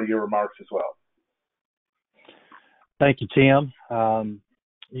look forward to your remarks as well. Thank you, Tim.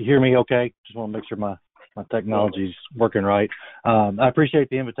 You hear me okay? Just want to make sure my technology's working right. I appreciate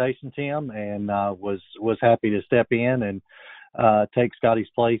the invitation, Tim, and was happy to step in and take Scotty's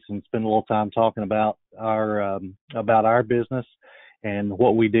place and spend a little time talking about our business and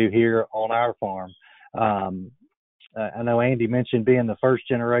what we do here on our farm. I know Andy mentioned being the first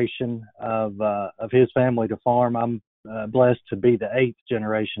generation of his family to farm. I'm blessed to be the 8th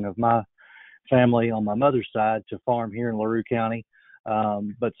generation of my family on my mother's side to farm here in LaRue County.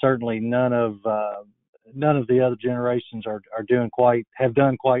 But certainly none of the other generations have done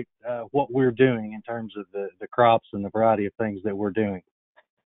quite what we're doing in terms of the crops and the variety of things that we're doing.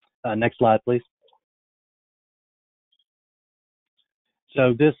 Next slide, please.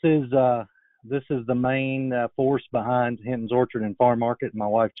 So this is the main force behind Hinton's Orchard and Farm Market. My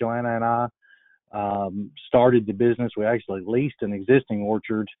wife Joanna and I started the business. We actually leased an existing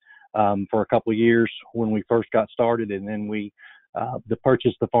orchard for a couple of years when we first got started, and then we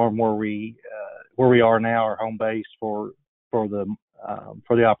purchased the farm where we are now, our home base for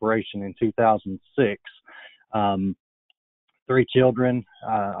the operation in 2006. 3 children.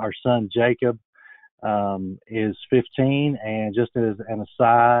 Our son Jacob is 15, and just as an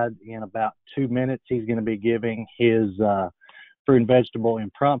aside, in about 2 minutes he's going to be giving his fruit and vegetable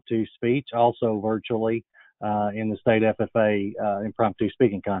impromptu speech, also virtually, in the state FFA impromptu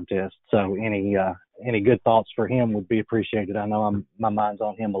speaking contest. So any good thoughts for him would be appreciated. I know my mind's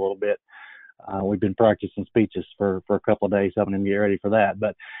on him a little bit. We've been practicing speeches for a couple of days, helping him get ready for that.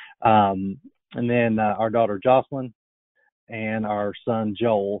 But and then our daughter Jocelyn and our son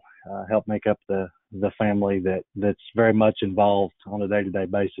Joel help make up the family that's very much involved on a day-to-day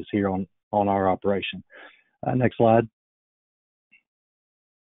basis here on our operation. Next slide.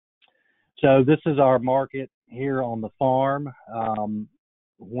 So this is our market here on the farm.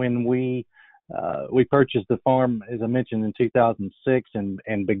 When we purchased the farm, as I mentioned, in 2006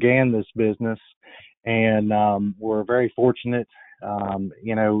 and began this business, and we're very fortunate.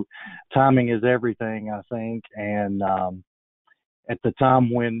 Timing is everything, I think, and at the time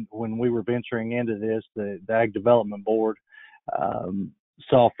when we were venturing into this, the Ag Development Board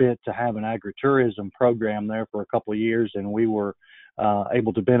saw fit to have an agritourism program there for a couple of years, and we were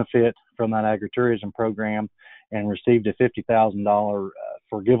able to benefit from that agritourism program and received a $50,000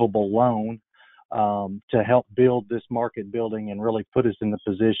 forgivable loan to help build this market building and really put us in the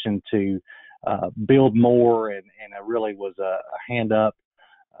position to build more, and it really was a hand up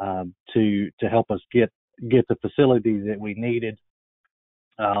to help us get the facilities that we needed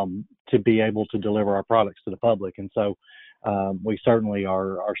to be able to deliver our products to the public. And so we certainly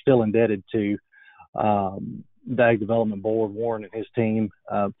are still indebted to the Ag Development Board, Warren and his team,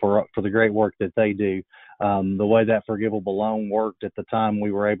 for the great work that they do. The way that forgivable loan worked at the time,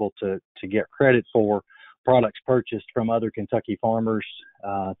 we were able to get credit for products purchased from other Kentucky farmers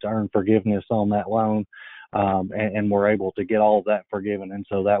to earn forgiveness on that loan, and we're able to get all of that forgiven. And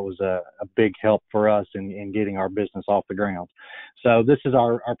so that was a big help for us in getting our business off the ground. So this is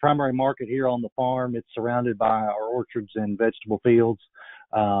our primary market here on the farm. It's surrounded by our orchards and vegetable fields,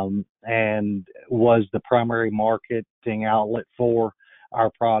 and was the primary marketing outlet for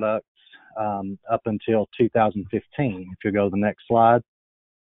our products up until 2015. If you go to the next slide.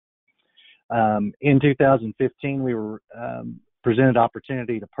 In 2015, we were presented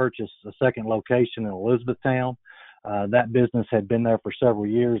opportunity to purchase a second location in Elizabethtown. That business had been there for several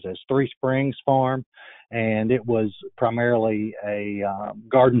years as Three Springs Farm, and it was primarily a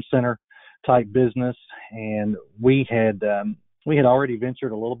garden center type business. And we had already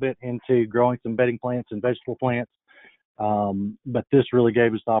ventured a little bit into growing some bedding plants and vegetable plants, but this really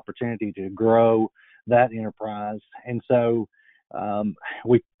gave us the opportunity to grow that enterprise. And so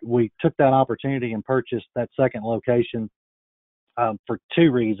we took that opportunity and purchased that second location for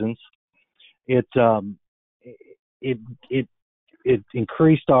two reasons. It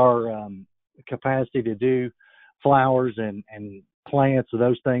increased our capacity to do flowers and plants of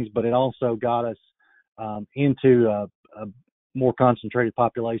those things, but it also got us into a more concentrated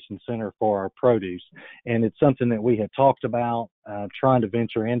population center for our produce. And it's something that we had talked about, trying to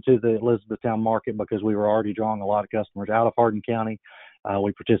venture into the Elizabethtown market because we were already drawing a lot of customers out of Hardin County.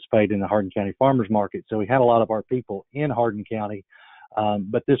 We participated in the Hardin County Farmers Market, so we had a lot of our people in Hardin County,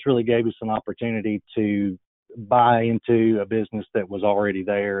 but this really gave us an opportunity to buy into a business that was already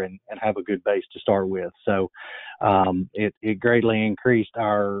there and have a good base to start with. So it greatly increased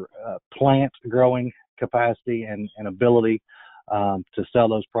our plant growing capacity and ability to sell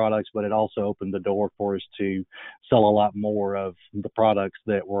those products, but it also opened the door for us to sell a lot more of the products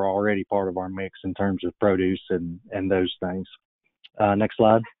that were already part of our mix in terms of produce and those things. Next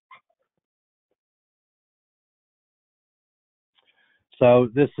slide. So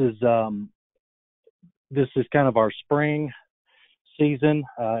this is kind of our spring season.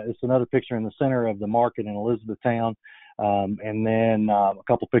 It's another picture in the center of the market in Elizabethtown. And then a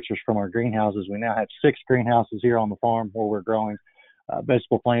couple pictures from our greenhouses. We now have 6 greenhouses here on the farm where we're growing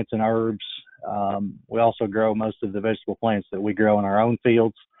vegetable plants and herbs. We also grow most of the vegetable plants that we grow in our own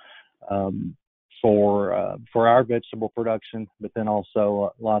fields for our vegetable production, but then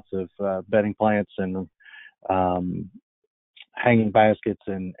also lots of bedding plants and hanging baskets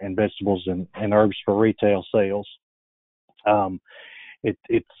and vegetables and herbs for retail sales.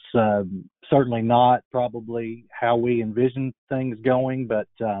 It's certainly not probably how we envision things going, but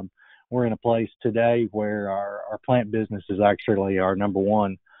we're in a place today where our plant business is actually our number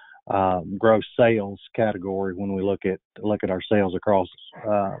one gross sales category when we look at our sales across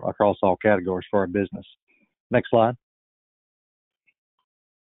all categories for our business. Next slide.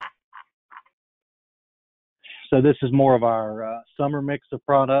 So this is more of our summer mix of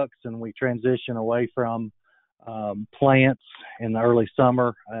products, and we transition away from plants in the early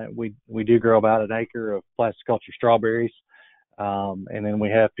summer. We do grow about an acre of plasticulture strawberries, and then we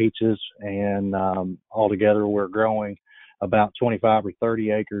have peaches, and altogether we're growing about 25 or 30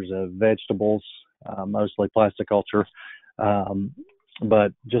 acres of vegetables, mostly plasticulture,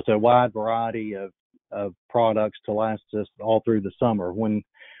 but just a wide variety of products to last us all through the summer. When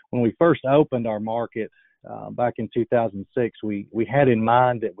we first opened our market back in 2006, we had in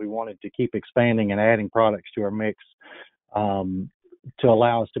mind that we wanted to keep expanding and adding products to our mix to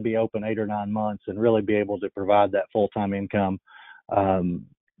allow us to be open 8 or 9 months and really be able to provide that full-time income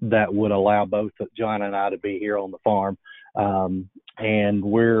that would allow both John and I to be here on the farm. And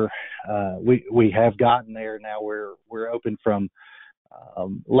we have gotten there now. We're open from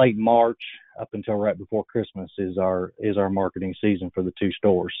late March up until right before Christmas is our marketing season for the 2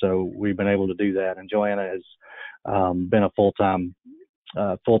 stores. So we've been able to do that, and Joanna has been a full-time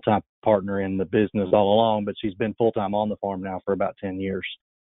partner in the business all along, but she's been full-time on the farm now for about 10 years.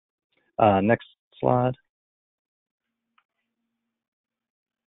 Next slide.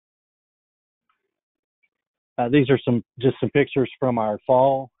 These are just some pictures from our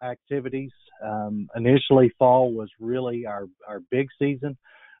fall activities. Initially, fall was really our big season,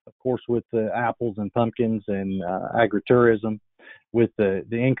 of course, with the apples and pumpkins and agritourism. With the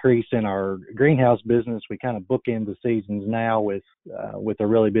increase in our greenhouse business, we kind of bookend the seasons now with a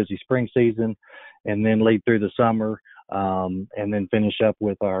really busy spring season, and then lead through the summer, and then finish up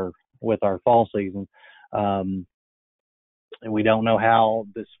with our fall season. And we don't know how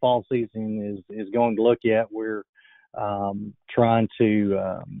this fall season is going to look yet. We're trying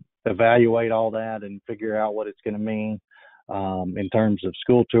to evaluate all that and figure out what it's going to mean. In terms of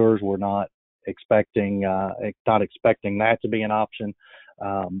school tours, we're not expecting that to be an option.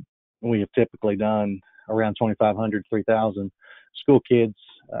 We have typically done around 2,500, 3,000 school kids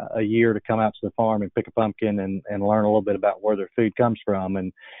a year to come out to the farm and pick a pumpkin and learn a little bit about where their food comes from.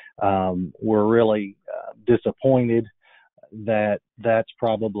 And we're really disappointed that that's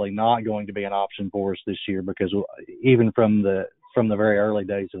probably not going to be an option for us this year, because even from the very early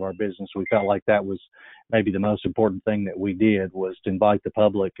days of our business, we felt like that was maybe the most important thing that we did, was to invite the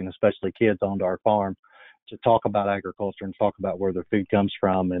public and especially kids onto our farm to talk about agriculture and talk about where their food comes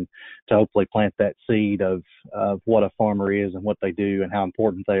from, and to hopefully plant that seed of what a farmer is and what they do and how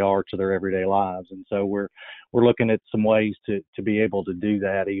important they are to their everyday lives. And so we're looking at some ways to be able to do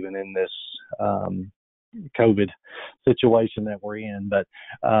that even in this COVID situation that we're in. But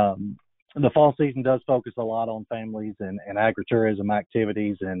the fall season does focus a lot on families and agritourism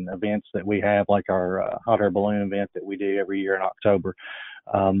activities and events that we have, like our hot air balloon event that we do every year in October.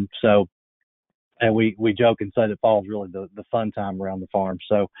 And we joke and say that fall is really the fun time around the farm.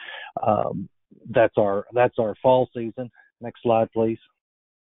 So that's our fall season. Next slide, please.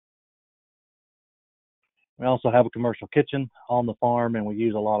 We also have a commercial kitchen on the farm, and we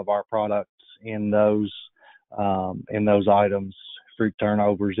use a lot of our products in those items. Fruit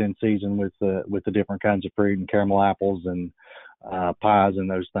turnovers in season with the different kinds of fruit and caramel apples and pies and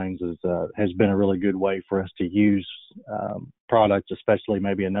those things has been a really good way for us to use products, especially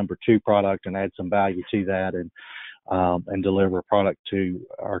maybe a number 2 product, and add some value to that and deliver a product to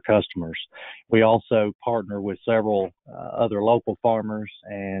our customers. We also partner with several other local farmers,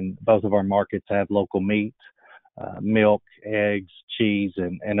 and both of our markets have local meat, milk, eggs, cheese,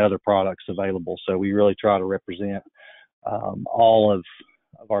 and other products available. So we really try to represent all of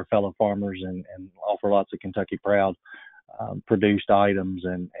our fellow farmers and offer lots of Kentucky Proud produced items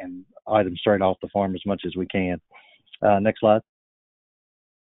and items straight off the farm as much as we can. Next slide.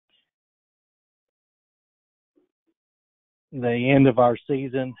 The end of our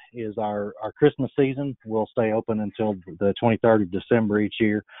season is our Christmas season. We'll stay open until the 23rd of December each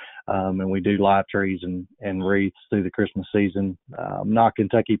year, and we do live trees and wreaths through the Christmas season. Not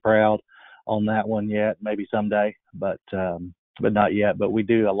Kentucky Proud on that one yet, maybe someday, but not yet. But we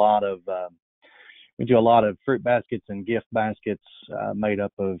do a lot of fruit baskets and gift baskets made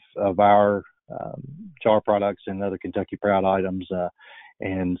up of our jar products and other Kentucky Proud items,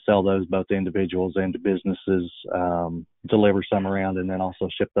 and sell those both to individuals and to businesses, deliver some around, and then also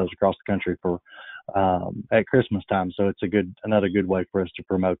ship those across the country for at Christmas time. So it's another good way for us to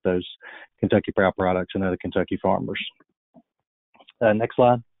promote those Kentucky Proud products and other Kentucky farmers. Next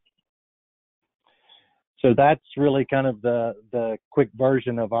slide. So that's really kind of the quick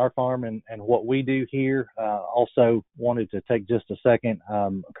version of our farm and what we do here. Also wanted to take just a second.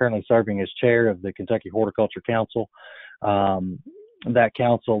 I'm currently serving as chair of the Kentucky Horticulture Council. That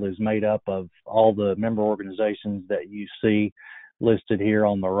council is made up of all the member organizations that you see listed here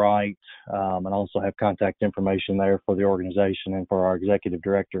on the right, and also have contact information there for the organization and for our executive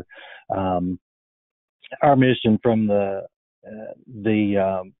director. Our mission from the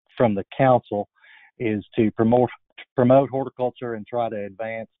council is to promote horticulture and try to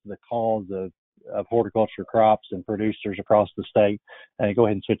advance the cause of horticulture crops and producers across the state. Go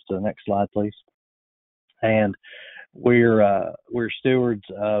ahead and switch to the next slide, please. And we're stewards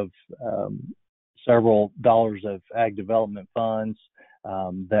of several dollars of ag development funds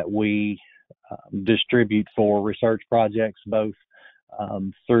that we distribute for research projects, both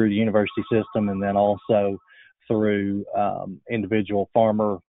through the university system and then also through individual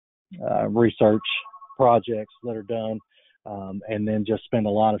farmer research projects that are done, and then just spend a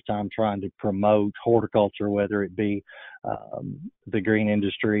lot of time trying to promote horticulture, whether it be the green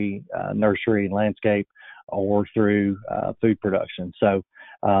industry, nursery and landscape, or through food production. So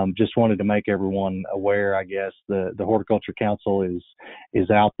just wanted to make everyone aware. I guess the Horticulture Council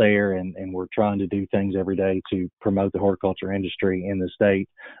is out there, and we're trying to do things every day to promote the horticulture industry in the state,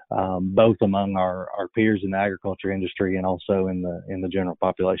 both among our peers in the agriculture industry and also in the general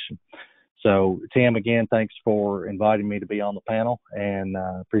population. So Tim, again, thanks for inviting me to be on the panel, and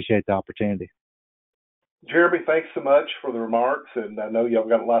appreciate the opportunity. Jeremy, thanks so much for the remarks, and I know y'all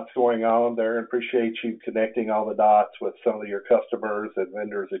got lots going on there, and appreciate you connecting all the dots with some of your customers and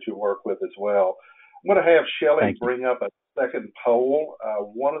vendors that you work with as well. I'm going to have Shelley bring up a second poll.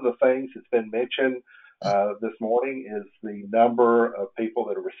 One of the things that's been mentioned this morning is the number of people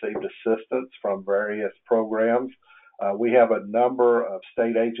that have received assistance from various programs. We have a number of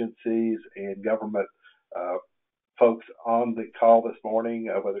state agencies and government folks on the call this morning,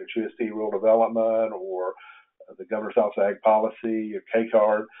 whether it's USD Rural Development or the Governor's Office of Ag Policy or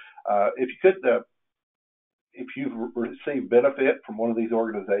KCARD. If you could, if you've received benefit from one of these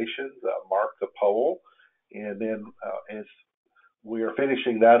organizations, mark the poll. And then as we are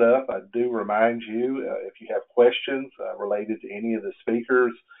finishing that up, I do remind you, if you have questions related to any of the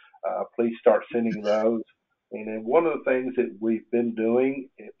speakers, please start sending those. And then one of the things that we've been doing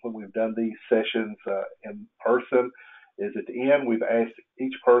when we've done these sessions in person is at the end, we've asked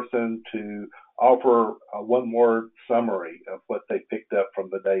each person to offer a one-word summary of what they picked up from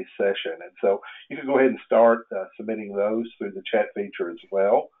the day's session. And so you can go ahead and start submitting those through the chat feature as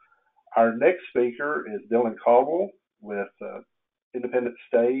well. Our next speaker is Dylan Caldwell with Independent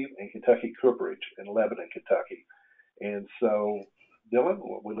Stave and Kentucky Cooperage in Lebanon, Kentucky. And so, Dylan,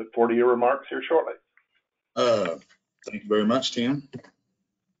 we look forward to your remarks here shortly. Thank you very much, Tim.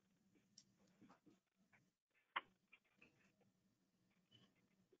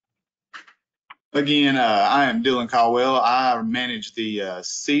 Again, I am Dylan Caldwell. I manage the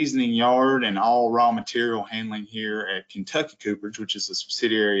seasoning yard and all raw material handling here at Kentucky Cooperage, which is a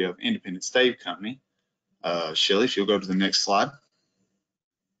subsidiary of Independent Stave Company. Shelly, if you'll go to the next slide.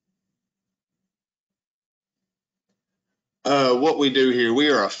 What we do here, we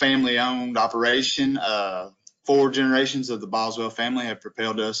are a family-owned operation. 4 generations of the Boswell family have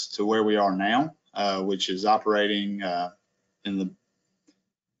propelled us to where we are now, which is operating in the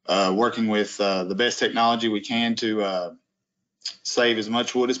working with the best technology we can to save as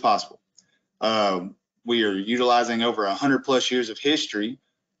much wood as possible. We are utilizing over 100+ years of history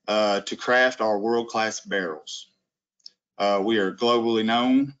to craft our world-class barrels. We are globally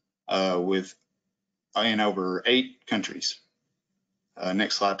known in over 8 countries.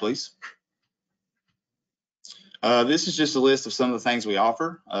 Next slide, please. This is just a list of some of the things we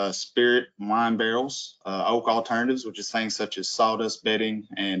offer: spirit wine barrels, oak alternatives, which is things such as sawdust bedding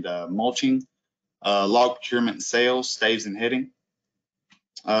and mulching, log procurement and sales, staves and heading.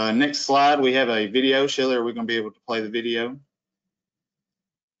 Next slide, we have a video. Shelley, are we going to be able to play the video?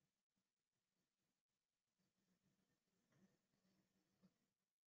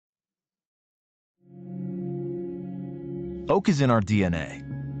 Oak is in our DNA.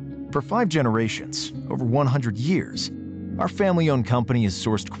 For 5 generations, over 100 years, our family-owned company has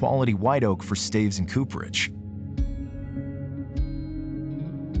sourced quality white oak for staves and cooperage.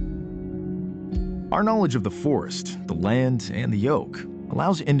 Our knowledge of the forest, the land, and the oak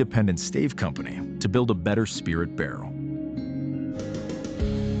allows Independent Stave Company to build a better spirit barrel.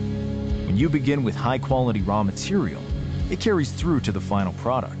 When you begin with high-quality raw material, it carries through to the final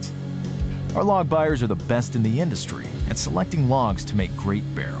product. Our log buyers are the best in the industry at selecting logs to make great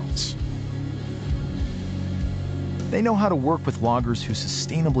barrels. They know how to work with loggers who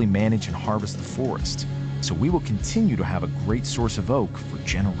sustainably manage and harvest the forest, so we will continue to have a great source of oak for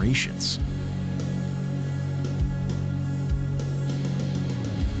generations.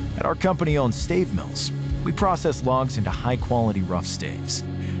 At our company-owned stave mills, we process logs into high-quality rough staves,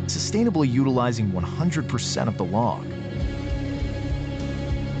 sustainably utilizing 100% of the log.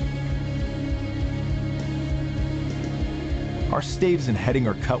 Our staves and heading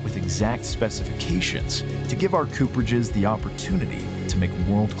are cut with exact specifications to give our cooperages the opportunity to make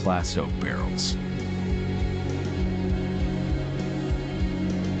world-class oak barrels.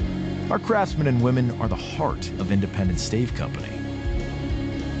 Our craftsmen and women are the heart of Independent Stave Company.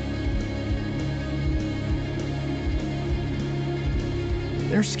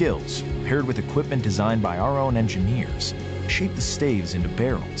 Their skills, paired with equipment designed by our own engineers, shape the staves into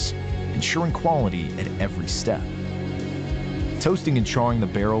barrels, ensuring quality at every step. Toasting and charring the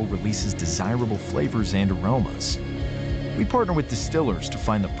barrel releases desirable flavors and aromas. We partner with distillers to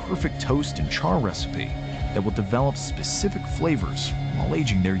find the perfect toast and char recipe that will develop specific flavors while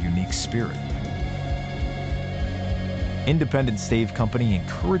aging their unique spirit. Independent Stave Company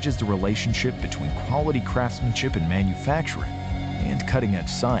encourages the relationship between quality craftsmanship and manufacturing and cutting-edge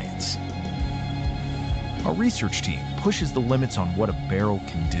science. Our research team pushes the limits on what a barrel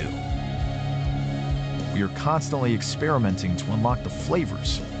can do. We are constantly experimenting to unlock the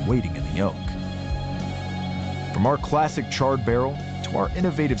flavors waiting in the oak. From our classic charred barrel to our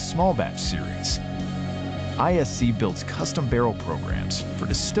innovative small batch series, ISC builds custom barrel programs for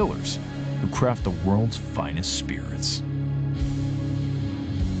distillers who craft the world's finest spirits.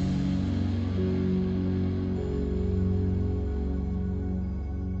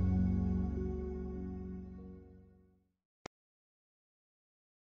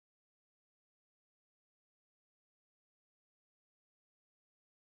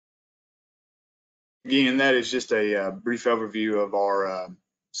 Again, that is just a brief overview of our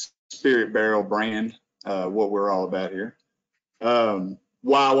Spirit Barrel brand, what we're all about here.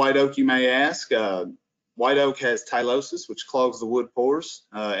 Why white oak, you may ask? White white oak has tylosis, which clogs the wood pores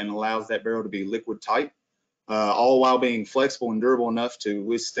and allows that barrel to be liquid tight, all while being flexible and durable enough to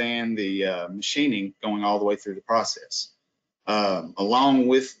withstand the machining going all the way through the process. Along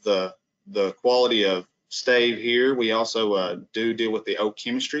with the quality of stave here, we also do deal with the oak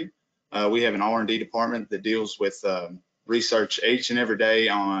chemistry. We have an R&D department that deals with research each and every day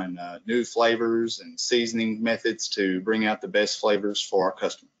on new flavors and seasoning methods to bring out the best flavors for our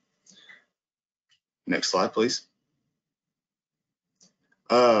customer. Next slide, please.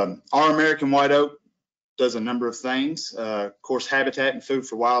 Our American white oak does a number of things. Of course, habitat and food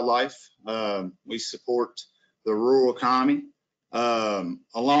for wildlife. We support the rural economy.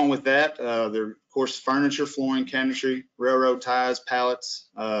 Along with that, there are, of course, furniture, flooring, cabinetry, railroad ties, pallets,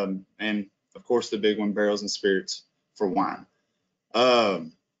 and of course, the big one, barrels and spirits for wine.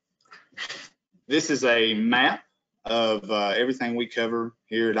 This is a map of everything we cover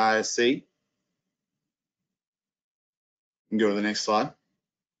here at ISC. You can go to the next slide.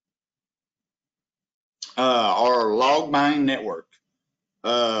 Our log buying network.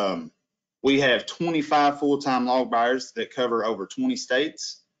 We have 25 full-time log buyers that cover over 20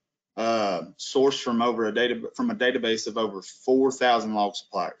 states, sourced from a database of over 4,000 log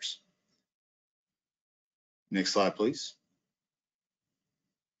suppliers. Next slide, please.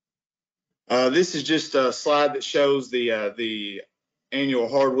 This is just a slide that shows the annual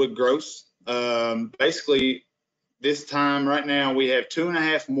hardwood gross. Basically, this time right now we have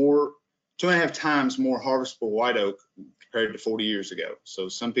 2.5 times more harvestable white oak compared to 40 years ago. So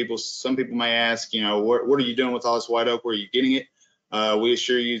some people may ask, you know, what are you doing with all this white oak? Where are you getting it? We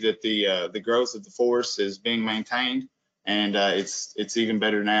assure you that the growth of the forest is being maintained, and it's even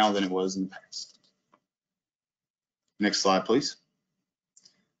better now than it was in the past. Next slide, please.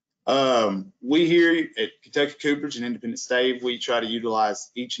 We here at Kentucky Cooperage and Independent Stave, we try to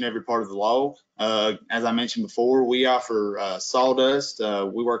utilize each and every part of the log. As I mentioned before, we offer sawdust.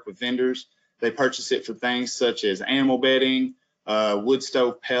 We work with vendors. They purchase it for things such as animal bedding, wood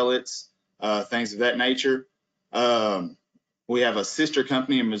stove pellets, things of that nature. We have a sister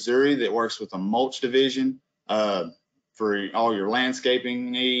company in Missouri that works with a mulch division for all your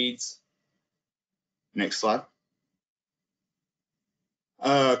landscaping needs. Next slide.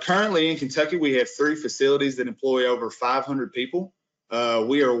 Currently in Kentucky, we have 3 facilities that employ over 500 people.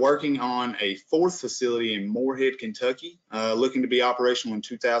 We are working on a 4th facility in Moorhead, Kentucky, looking to be operational in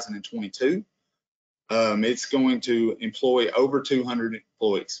 2022. It's going to employ over 200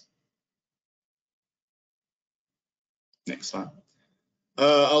 employees. Next slide.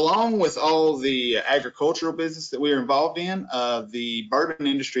 Along with all the agricultural business that we are involved in, the bourbon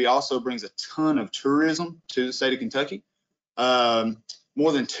industry also brings a ton of tourism to the state of Kentucky.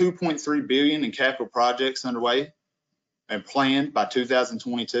 More than $2.3 billion in capital projects underway and planned by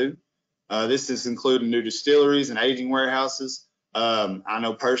 2022. This is including new distilleries and aging warehouses. I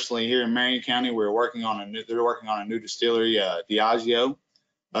know personally here in Marion County, they're working on a new distillery, Diageo.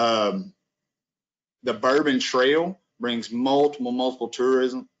 The Bourbon Trail brings multiple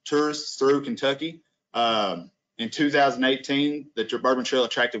tourists through Kentucky. In 2018, the Bourbon Trail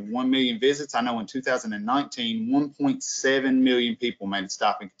attracted 1 million visits. I know in 2019, 1.7 million people made a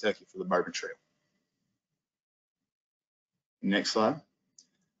stop in Kentucky for the Bourbon Trail. Next slide.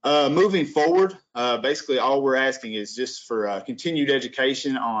 Moving forward, basically all we're asking is just for continued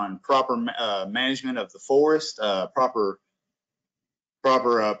education on proper management of the forest, proper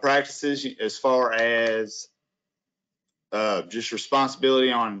practices as far as just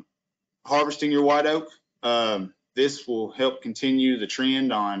responsibility on harvesting your white oak. This will help continue the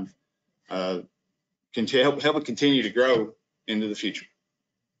trend on help it continue to grow into the future.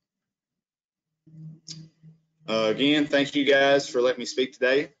 Again, thank you guys for letting me speak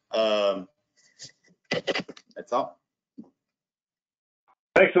today. That's all.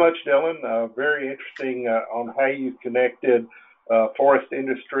 Thanks so much, Dylan. Very interesting on how you connected forest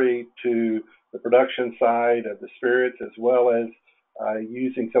industry to the production side of the spirits, as well as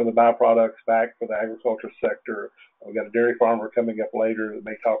using some of the byproducts back for the agriculture sector. We've got a dairy farmer coming up later that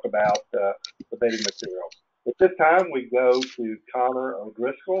may talk about the bedding material. At this time, we go to Connor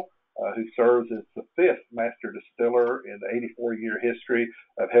O'Driscoll, who serves as the 5th master distiller in the 84-year history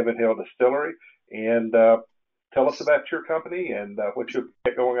of Heaven Hill Distillery. And tell us about your company and what you've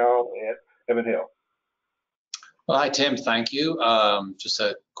got going on at Heaven Hill. Well, hi, Tim. Thank you. Just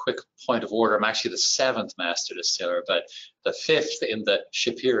a quick point of order. I'm actually the 7th master distiller, but the 5th in the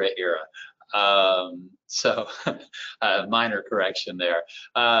Shapira era. So minor correction there.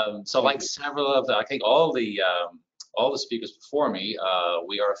 So like several of I think all the speakers before me,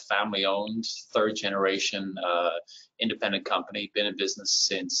 we are a family-owned, 3rd generation independent company, been in business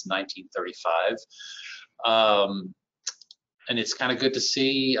since 1935. And it's kind of good to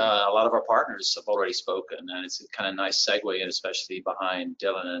see a lot of our partners have already spoken, and it's a kind of nice segue in, especially behind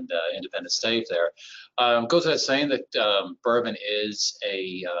Dylan and Independent Stave there. Goes without saying that bourbon is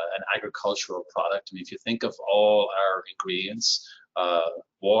an agricultural product. I mean, if you think of all our ingredients,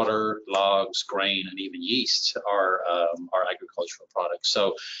 water, logs, grain, and even yeast are agricultural products.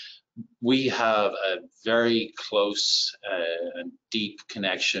 So we have a very close and deep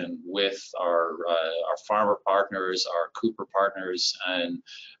connection with our farmer partners, our Cooper partners, and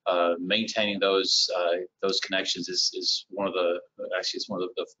maintaining those connections is one of the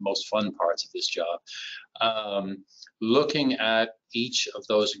most fun parts of this job. Looking at each of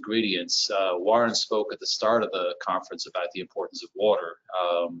those ingredients, Warren spoke at the start of the conference about the importance of water.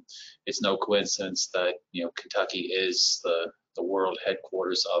 It's no coincidence that Kentucky is the world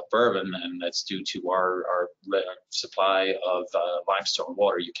headquarters of bourbon, and that's due to our supply of limestone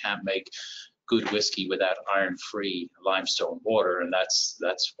water. You can't make good whiskey without iron-free limestone water, and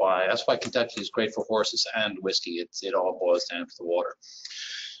that's why Kentucky is great for horses and whiskey. It all boils down to the water.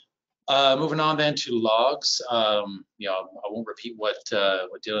 Moving on then to logs. I won't repeat what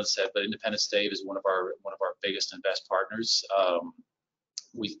Dylan said, but Independent Stave is one of our biggest and best partners.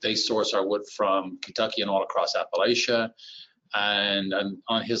 They source our wood from Kentucky and all across Appalachia. And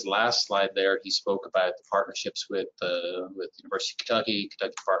on his last slide there, he spoke about the partnerships with the University of Kentucky,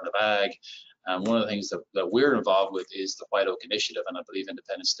 Kentucky Department of Ag. One of the things that we're involved with is the White Oak Initiative, and I believe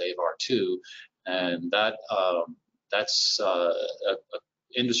Independent Stave are too. And that's a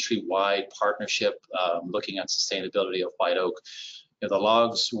industry-wide partnership looking at sustainability of white oak. The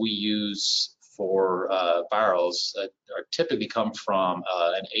logs we use for barrels are typically come from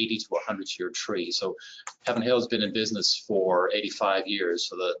an 80 to 100-year tree. So Heaven Hill has been in business for 85 years.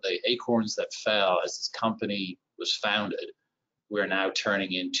 So the acorns that fell as this company was founded, we're now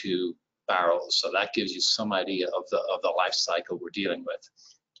turning into barrels. So that gives you some idea of the life cycle we're dealing with.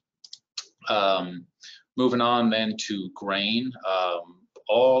 Moving on then to grain.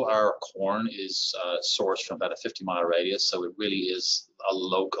 All our corn is sourced from about a 50-mile radius, so it really is a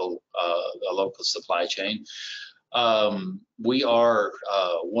local supply chain. We are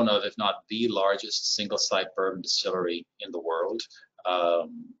one of, if not the largest single-site bourbon distillery in the world.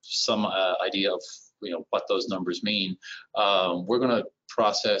 Some idea of what those numbers mean. We're going to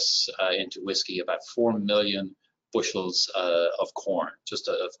process into whiskey about 4 million bushels of corn, just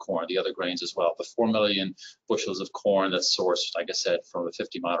of corn, the other grains as well, but 4 million bushels of corn that's sourced, like I said, from a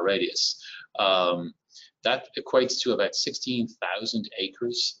 50-mile radius. That equates to about 16,000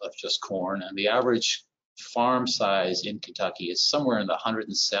 acres of just corn, and the average farm size in Kentucky is somewhere in the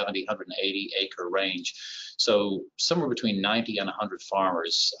 170, 180 acre range. So somewhere between 90 and 100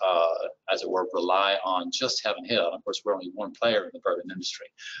 farmers, as it were, rely on just Heaven Hill. And of course, we're only one player in the bourbon industry,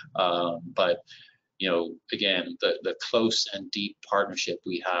 but again, the close and deep partnership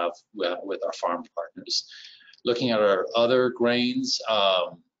we have with our farm partners. Looking at our other grains,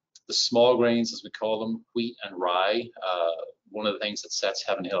 the small grains, as we call them, wheat and rye. One of the things that sets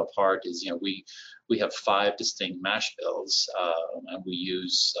Heaven Hill apart is, we have 5 distinct mash bills, and we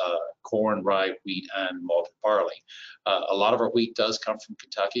use corn, rye, wheat, and malted barley. A lot of our wheat does come from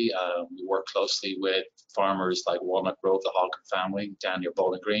Kentucky. We work closely with farmers like Walnut Grove, the Holcomb family, down near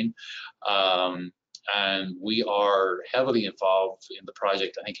Bowling Green. And we are heavily involved in the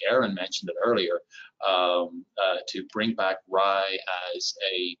project, I think Aaron mentioned it earlier, to bring back rye as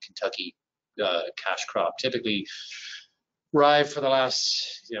a Kentucky cash crop. Typically, rye for the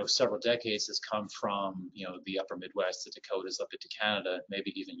last several decades has come from the upper Midwest, the Dakotas, up into Canada,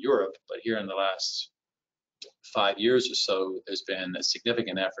 maybe even Europe. But here in the last 5 years or so, there's been a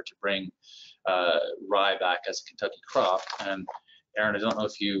significant effort to bring rye back as a Kentucky crop. And Aaron, I don't know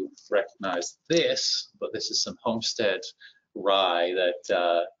if you recognize this, but this is some Homestead rye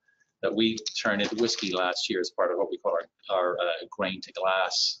that we turned into whiskey last year as part of what we call our grain to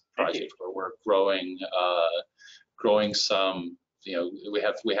glass project, where we're growing some. We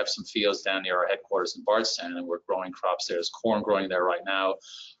have some fields down near our headquarters in Bardstown, and we're growing crops there. There's corn growing there right now,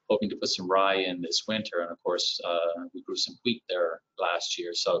 hoping to put some rye in this winter. And of course, we grew some wheat there last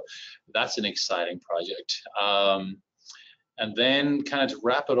year. So that's an exciting project. And then kind of to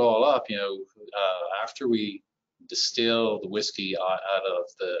wrap it all up, after we distill the whiskey out of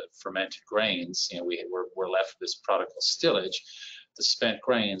the fermented grains, we're left with this product called stillage. The spent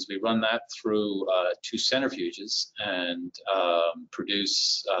grains, we run that through 2 centrifuges and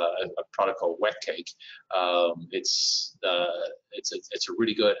produce a product called wet cake. It's a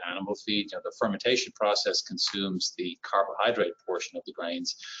really good animal feed. The fermentation process consumes the carbohydrate portion of the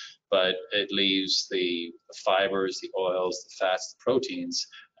grains, but it leaves the fibers, the oils, the fats, the proteins,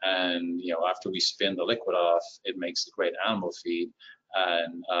 And after we spin the liquid off, it makes a great animal feed.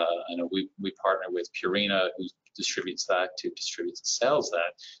 And I know we partner with Purina, who distributes and sells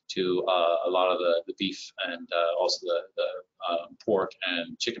that to a lot of the beef and also the pork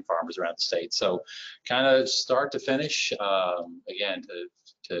and chicken farmers around the state. So kind of start to finish, again,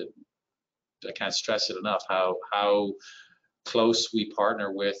 I can't stress it enough how close we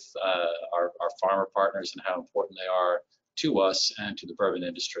partner with our farmer partners and how important they are to us and to the bourbon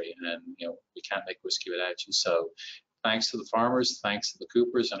industry. And we can't make whiskey without you. So thanks to the farmers, thanks to the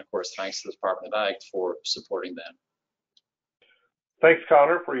Coopers, and of course thanks to the Department of Ag for supporting them. Thanks,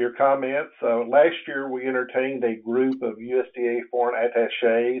 Connor, for your comments. Last year, we entertained a group of USDA foreign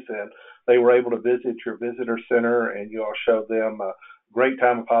attaches, and they were able to visit your visitor center, and you all showed them a great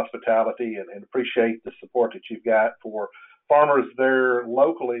time of hospitality and appreciate the support that you've got for farmers there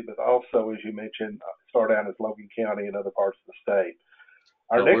locally, but also, as you mentioned, start out as Logan County and other parts of the state.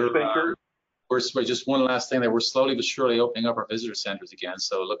 Our next speaker. Just one last thing that we're slowly but surely opening up our visitor centers again.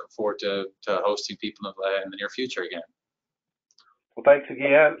 So looking forward to hosting people in the near future again. Well, thanks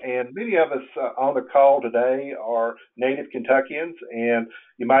again. And many of us on the call today are native Kentuckians, and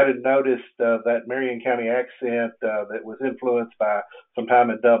you might have noticed that Marion County accent that was influenced by some time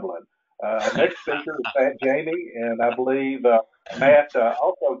in Dublin. Next speaker is Matt Jamie, and I believe Matt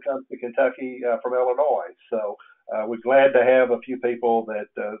also comes to Kentucky from Illinois. So we're glad to have a few people that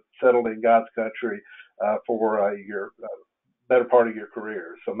settled in God's country for your better part of your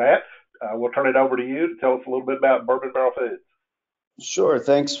career. So Matt, we'll turn it over to you to tell us a little bit about Bourbon Barrel Foods. Sure.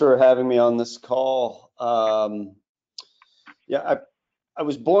 Thanks for having me on this call. Yeah, I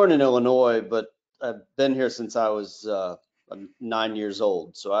was born in Illinois, but I've been here since I was 9 years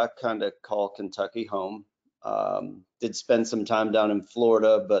old. So I kind of call Kentucky home. Did spend some time down in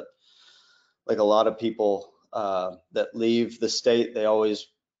Florida, but like a lot of people that leave the state, they always,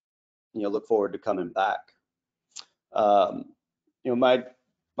 look forward to coming back.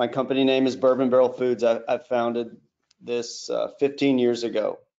 My company name is Bourbon Barrel Foods. I founded this 15 years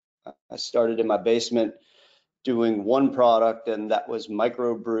ago. I started in my basement doing one product, and that was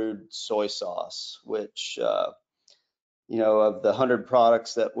microbrewed soy sauce, which, of the 100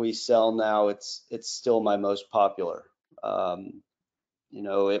 products that we sell now, it's still my most popular.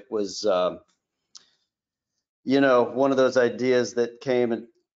 It was, one of those ideas that came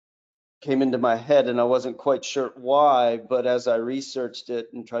into my head, and I wasn't quite sure why, but as I researched it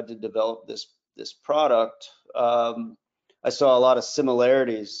and tried to develop this product, I saw a lot of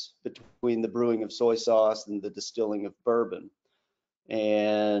similarities between the brewing of soy sauce and the distilling of bourbon,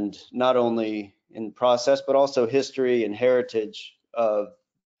 and not only in process, but also history and heritage of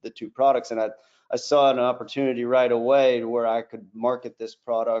the two products. And I saw an opportunity right away to where I could market this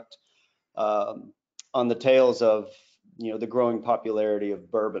product on the tails of, the growing popularity of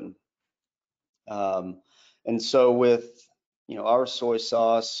bourbon. And so with our soy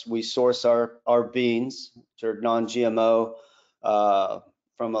sauce, we source our beans, which are non-GMO,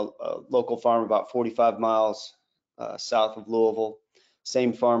 from a local farm about 45 miles south of Louisville.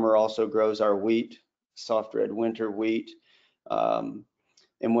 Same farmer also grows our wheat, soft red winter wheat. And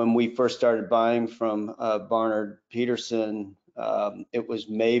when we first started buying from Barnard Peterson, it was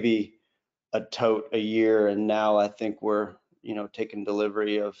maybe a tote a year, and now I think we're taking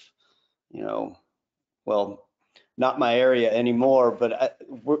delivery of well, not my area anymore, but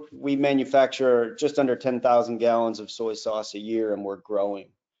we manufacture just under 10,000 gallons of soy sauce a year, and we're growing.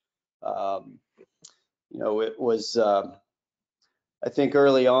 It was, I think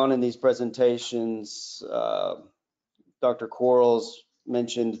early on in these presentations, Dr. Quarles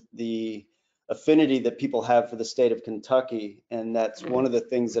mentioned the affinity that people have for the state of Kentucky, and that's one of the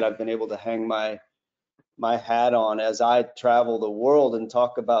things that I've been able to hang my hat on as I travel the world and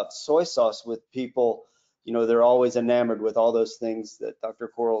talk about soy sauce with people. They're always enamored with all those things that Dr.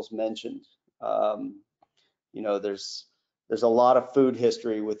 Quarles mentioned. There's a lot of food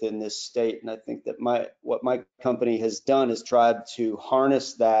history within this state, and I think that what my company has done is tried to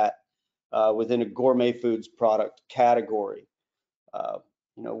harness that within a gourmet foods product category.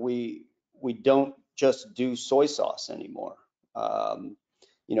 We don't just do soy sauce anymore.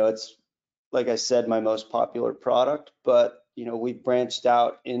 It's, like I said, my most popular product, but we've branched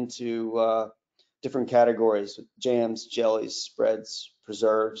out into different categories: jams, jellies, spreads,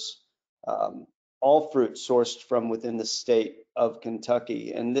 preserves, all fruit sourced from within the state of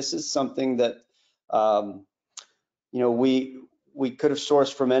Kentucky. And this is something that we could have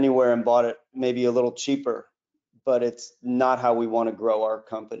sourced from anywhere and bought it maybe a little cheaper, but it's not how we want to grow our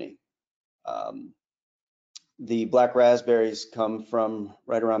company. The black raspberries come from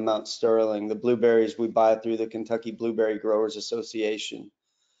right around Mount Sterling. The blueberries we buy through the Kentucky Blueberry Growers Association.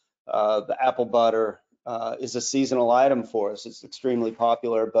 The apple butter is a seasonal item for us. It's extremely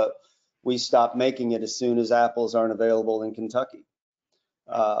popular, but we stopped making it as soon as apples aren't available in Kentucky.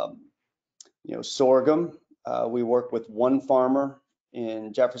 Sorghum, we work with one farmer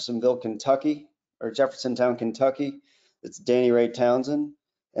in Jeffersonville, Kentucky, or Jeffersontown, Kentucky. It's Danny Ray Townsend.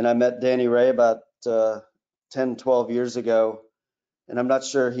 And I met Danny Ray about 10, 12 years ago, and I'm not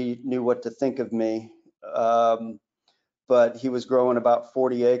sure he knew what to think of me. But he was growing about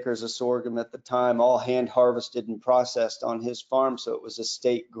 40 acres of sorghum at the time, all hand harvested and processed on his farm. So it was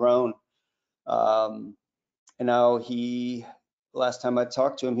estate grown. And now last time I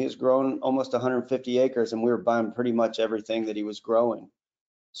talked to him, he was growing almost 150 acres, and we were buying pretty much everything that he was growing.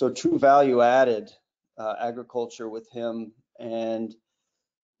 So true value added agriculture with him. And,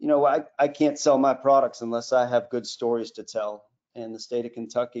 I can't sell my products unless I have good stories to tell. And the state of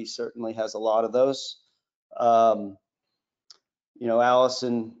Kentucky certainly has a lot of those.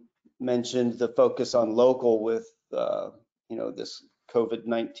 Allison mentioned the focus on local with, this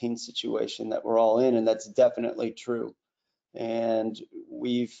COVID-19 situation that we're all in, and that's definitely true. And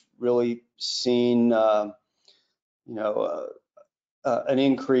we've really seen, an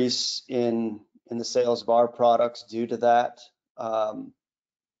increase in the sales of our products due to that.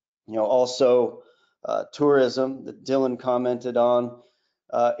 Also tourism that Dylan commented on.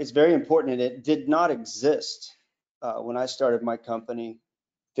 It's very important, and it did not exist when I started my company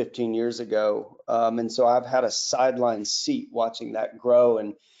 15 years ago. And so I've had a sideline seat watching that grow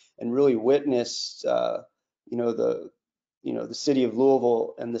and really witnessed, the city of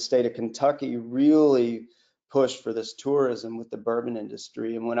Louisville and the state of Kentucky really push for this tourism with the bourbon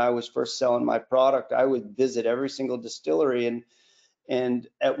industry. And when I was first selling my product, I would visit every single distillery, and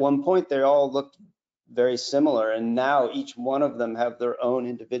at one point they all looked very similar. And now each one of them have their own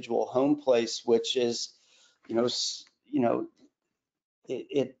individual home place, which is,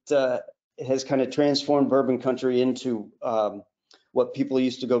 it has kind of transformed bourbon country into what people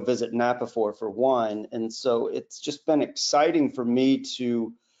used to go visit Napa for wine. And so it's just been exciting for me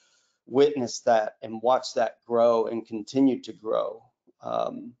to witness that and watch that grow and continue to grow.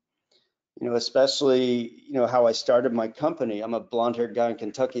 Especially, how I started my company. I'm a blonde-haired guy in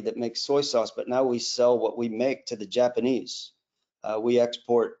Kentucky that makes soy sauce, but now we sell what we make to the Japanese. We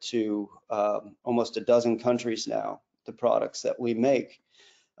export to almost a dozen countries now, the products that we make.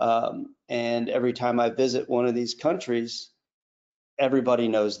 And every time I visit one of these countries, everybody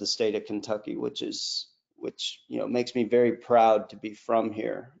knows the state of Kentucky, which makes me very proud to be from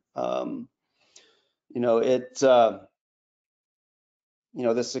here.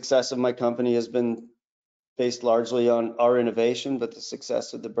 The success of my company has been based largely on our innovation, but the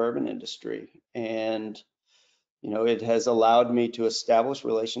success of the bourbon industry. And, it has allowed me to establish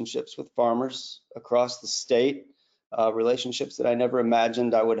relationships with farmers across the state, relationships that I never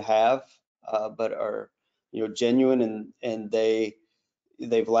imagined I would have, but are, genuine, and they've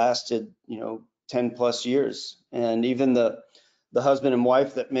lasted, 10 plus years. And even the husband and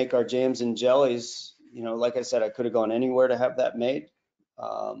wife that make our jams and jellies, like I said, I could have gone anywhere to have that made.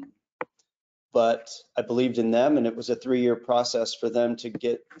 But I believed in them, and it was a 3-year process for them to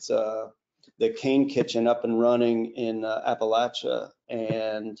get the Cane Kitchen up and running in Appalachia,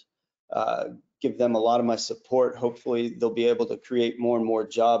 and give them a lot of my support. Hopefully they'll be able to create more and more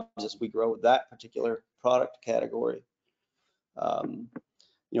jobs as we grow that particular product category.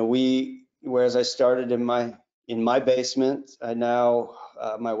 Whereas I started in my basement, I now,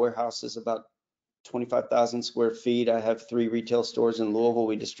 my warehouse is about 25,000 square feet. I have 3 retail stores in Louisville.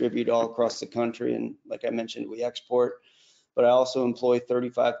 We distribute all across the country. And like I mentioned, we export, but I also employ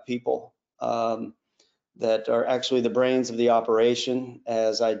 35 people that are actually the brains of the operation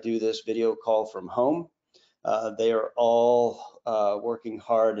as I do this video call from home. They are all working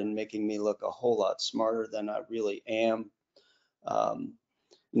hard and making me look a whole lot smarter than I really am.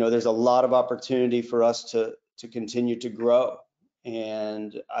 There's a lot of opportunity for us to continue to grow.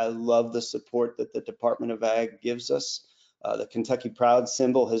 And I love the support that the Department of Ag gives us. The Kentucky Proud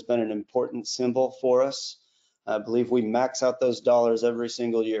symbol has been an important symbol for us. I believe we max out those dollars every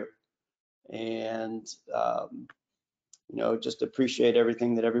single year. And, just appreciate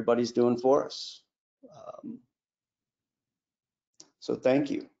everything that everybody's doing for us. So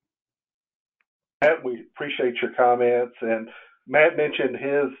thank you. Matt, we appreciate your comments. And Matt mentioned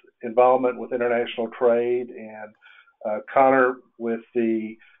his involvement with international trade, and Connor with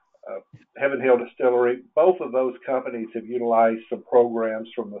the Heaven Hill Distillery. Both of those companies have utilized some programs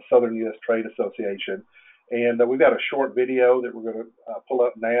from the Southern U.S. Trade Association. And we've got a short video that we're going to pull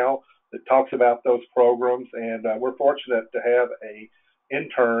up now that talks about those programs. And we're fortunate to have an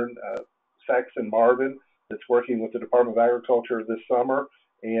intern, Saxon Marvin, that's working with the Department of Agriculture this summer.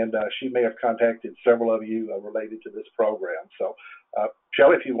 and she may have contacted several of you related to this program. So,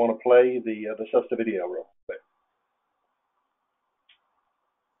 Shelley, if you want to play the SUSTA video real quick.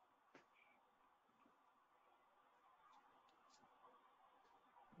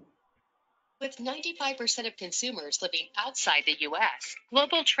 With 95% of consumers living outside the U.S.,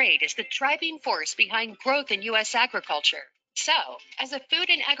 global trade is the driving force behind growth in U.S. agriculture. So, as a food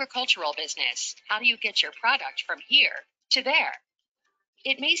and agricultural business, how do you get your product from here to there?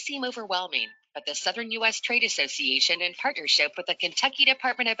 It may seem overwhelming, but the Southern U.S. Trade Association, in partnership with the Kentucky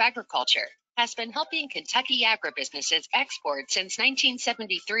Department of Agriculture, has been helping Kentucky agribusinesses export since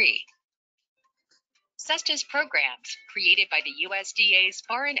 1973. SUSTA's programs, created by the USDA's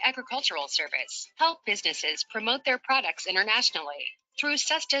Foreign Agricultural Service, help businesses promote their products internationally. Through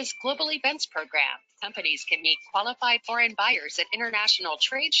SUSTA's Global Events Program, companies can meet qualified foreign buyers at international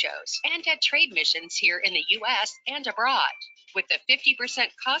trade shows and at trade missions here in the U.S. and abroad. With the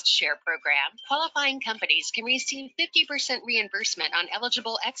 50% cost share program, qualifying companies can receive 50% reimbursement on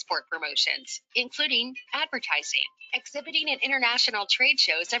eligible export promotions, including advertising, exhibiting at international trade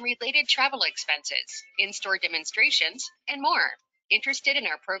shows and related travel expenses, in-store demonstrations, and more. Interested in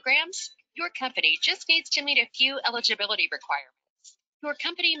our programs? Your company just needs to meet a few eligibility requirements. Your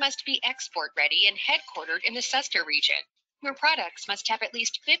company must be export ready and headquartered in the SUSTA region. Your products must have at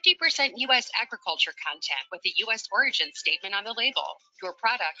least 50% U.S. agriculture content with a U.S. origin statement on the label. Your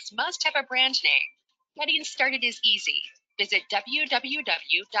products must have a brand name. Getting started is easy. Visit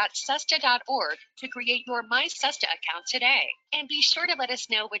www.susta.org to create your MySUSTA account today. And be sure to let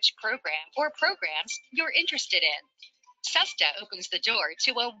us know which program or programs you're interested in. SUSTA opens the door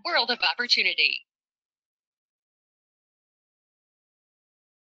to a world of opportunity.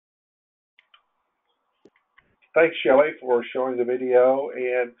 Thanks, Shelley, for showing the video.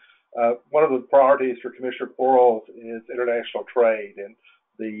 And one of the priorities for Commissioner Quarles is international trade, and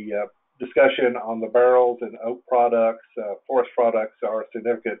the discussion on the barrels and oak products, forest products are a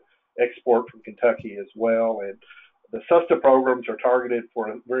significant export from Kentucky as well. And the SUSTA programs are targeted for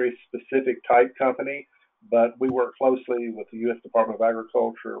a very specific type company, but we work closely with the U.S. Department of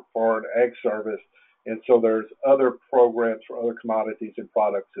Agriculture, Foreign Ag Service, and so there's other programs for other commodities and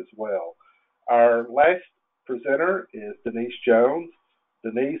products as well. Our last presenter is Denise Jones.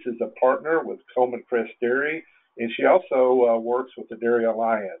 Denise is a partner with Coleman Crest Dairy, and she also works with the Dairy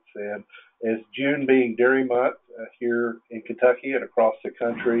Alliance. And as June being Dairy Month here in Kentucky and across the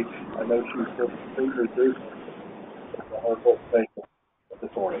country, I know she's just introduced her whole statement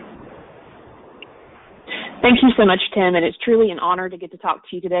this morning. Thank you so much, Tim, and it's truly an honor to get to talk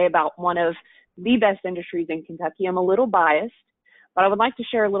to you today about one of the best industries in Kentucky. I'm a little biased, but I would like to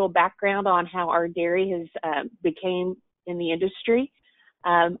share a little background on how our dairy has became in the industry.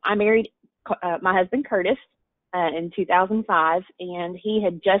 I married my husband, Curtis, in 2005, and he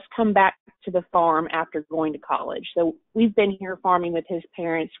had just come back to the farm after going to college. So we've been here farming with his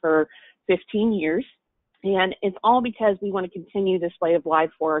parents for 15 years, and it's all because we want to continue this way of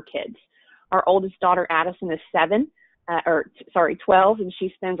life for our kids. Our oldest daughter, Addison, is 12, and she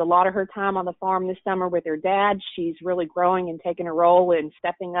spends a lot of her time on the farm this summer with her dad. She's really growing and taking a role in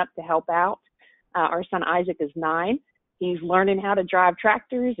stepping up to help out. Our son, Isaac, is 9. He's learning how to drive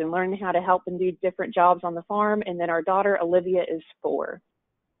tractors and learning how to help and do different jobs on the farm. And then our daughter, Olivia, is 4.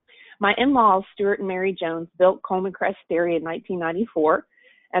 My in-laws, Stuart and Mary Jones, built Coleman Crest Dairy in 1994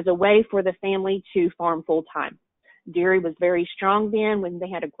 as a way for the family to farm full-time. Dairy was very strong then when they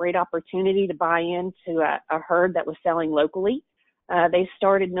had a great opportunity to buy into a herd that was selling locally. They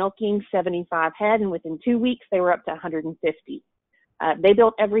started milking 75 head, and within 2 weeks, they were up to 150. They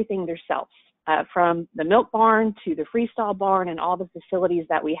built everything themselves, from the milk barn to the freestall barn and all the facilities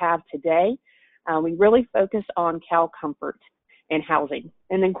that we have today. We really focus on cow comfort and housing,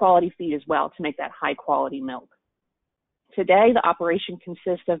 and then quality feed as well to make that high quality milk. Today, the operation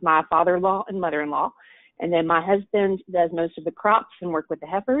consists of my father-in-law and mother-in-law, and then my husband does most of the crops and work with the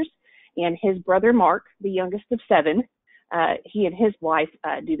heifers, and his brother, Mark, the youngest of 7, he and his wife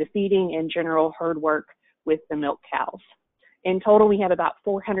do the feeding and general herd work with the milk cows. In total, we have about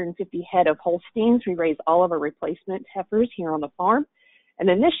 450 head of Holsteins. We raise all of our replacement heifers here on the farm. And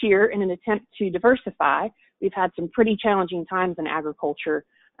then this year, in an attempt to diversify, we've had some pretty challenging times in agriculture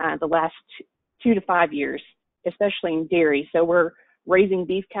the last 2 to 5 years, especially in dairy. So we're raising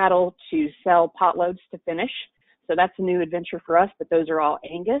beef cattle to sell potloads to finish. So that's a new adventure for us, but those are all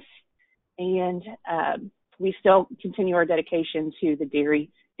Angus. And we still continue our dedication to the dairy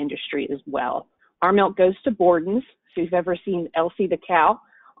industry as well. Our milk goes to Borden's. So if you've ever seen Elsie the cow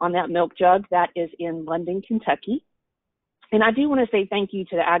on that milk jug, that is in London, Kentucky. And I do want to say thank you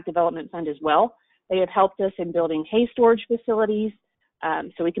to the Ag Development Fund as well. They have helped us in building hay storage facilities,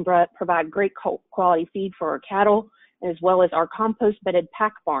 So we can provide great quality feed for our cattle, as well as our compost bedded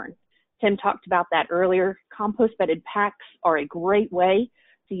pack barn. Tim talked about that earlier. Compost bedded packs are a great way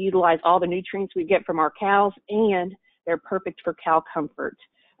to utilize all the nutrients we get from our cows, and they're perfect for cow comfort.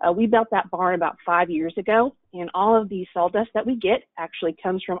 We built that barn about 5 years ago, and all of the sawdust that we get actually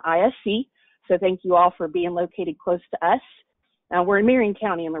comes from ISC. So thank you all for being located close to us. We're in Marion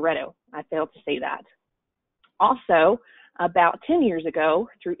County in Loretto. I failed to say that. Also, about 10 years ago,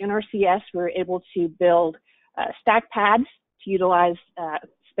 through NRCS, we were able to build stack pads to utilize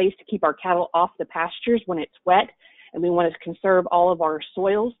space to keep our cattle off the pastures when it's wet, and we want to conserve all of our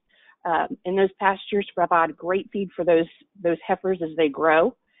soils in those pastures to provide great feed for those heifers as they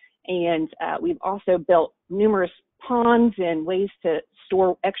grow. And we've also built numerous ponds and ways to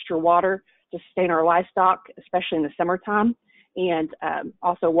store extra water to sustain our livestock, especially in the summertime, and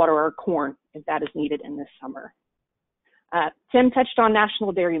also water our corn if that is needed in this summer. Tim touched on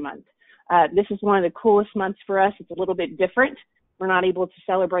National Dairy Month. This is one of the coolest months for us. It's a little bit different. We're not able to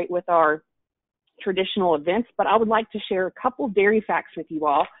celebrate with our traditional events, but I would like to share a couple dairy facts with you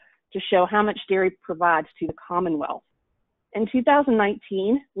all to show how much dairy provides to the Commonwealth. In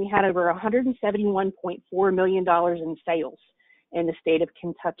 2019, we had over $171.4 million in sales in the state of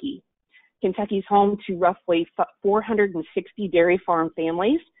Kentucky. Kentucky is home to roughly 460 dairy farm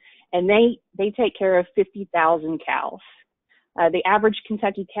families, and they take care of 50,000 cows. The average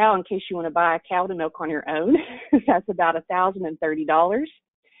Kentucky cow, in case you want to buy a cow to milk on your own, that's about $1,030.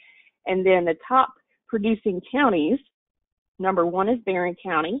 And then the top producing counties, number 1 is Barron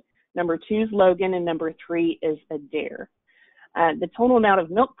County, number 2 is Logan, and number 3 is Adair. The total amount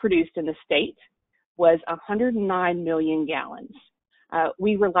of milk produced in the state was 109 million gallons.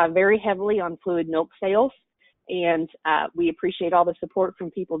 We rely very heavily on fluid milk sales, and we appreciate all the support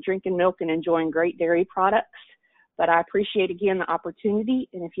from people drinking milk and enjoying great dairy products. But I appreciate, again, the opportunity,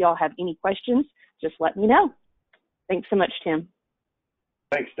 and if y'all have any questions, just let me know. Thanks so much, Tim.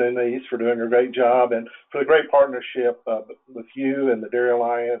 Thanks, Denise, for doing a great job and for the great partnership with you and the Dairy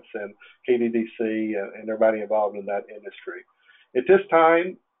Alliance and KDDC and everybody involved in that industry. At this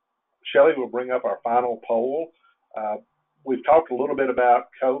time, Shelley will bring up our final poll. We've talked a little bit about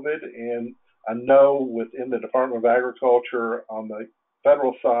COVID, and I know within the Department of Agriculture on the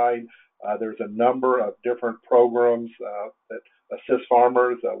federal side, there's a number of different programs that assist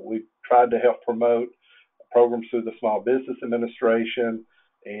farmers. We've tried to help promote programs through the Small Business Administration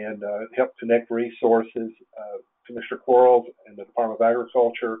and help connect resources. Commissioner Quarles and the Department of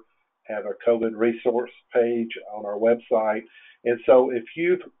Agriculture have a COVID resource page on our website. And so if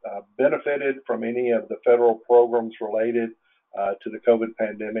you've benefited from any of the federal programs related to the COVID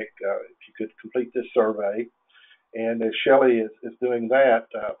pandemic, if you could complete this survey. And as Shelley is doing that,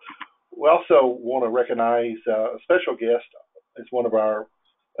 we also want to recognize a special guest as one of our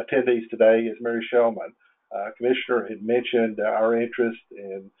attendees today is Mary Shellman. Commissioner had mentioned our interest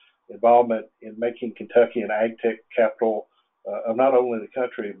and involvement in making Kentucky an ag tech capital of not only the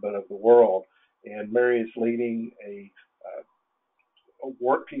country, but of the world. And Mary is leading a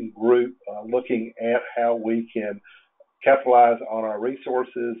working group looking at how we can capitalize on our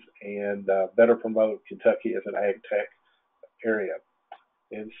resources and better promote Kentucky as an ag tech area.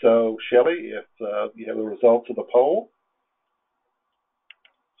 And so, Shelley, if you have the results of the poll.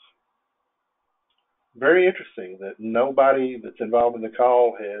 Very interesting that nobody that's involved in the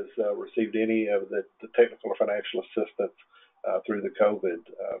call has received any of the technical or financial assistance through the COVID.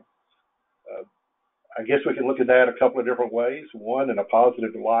 I guess we can look at that a couple of different ways. One, in a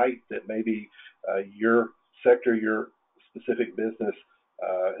positive light, that maybe your sector, your specific business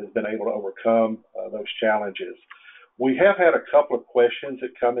has been able to overcome those challenges. We have had a couple of questions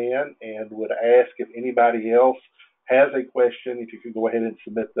that come in and would ask if anybody else has a question, if you could go ahead and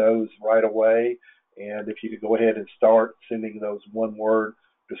submit those right away. And if you could go ahead and start sending those one-word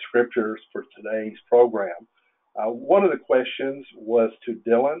descriptors for today's program. One of the questions was to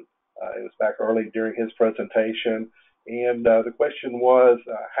Dylan. It was back early during his presentation. And the question was,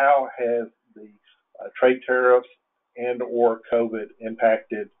 how has the trade tariffs and or COVID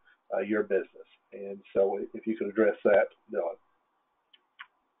impacted your business? And so if you could address that,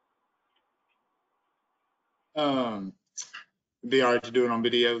 Dylan. Be all right to do it on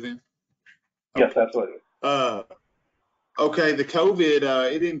video then? Yes, absolutely. Okay, the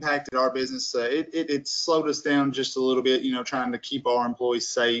COVID, it impacted our business. It slowed us down just a little bit, you know, trying to keep our employees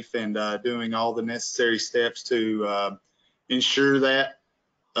safe and doing all the necessary steps to ensure that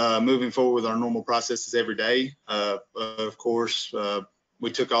moving forward with our normal processes every day. Of course,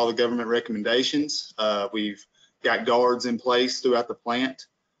 we took all the government recommendations. We've got guards in place throughout the plant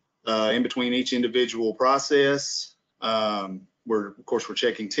in between each individual process. We're of course, we're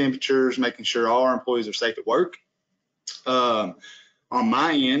checking temperatures, making sure all our employees are safe at work. On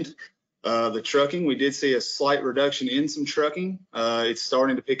my end, the trucking, we did see a slight reduction in some trucking. It's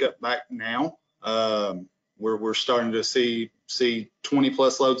starting to pick up back now. We're starting to see 20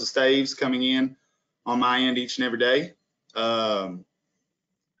 plus loads of staves coming in on my end each and every day.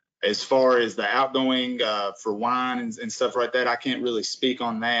 As far as the outgoing for wine and stuff like that, I can't really speak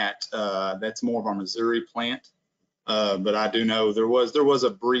on that. That's more of our Missouri plant. But I do know there was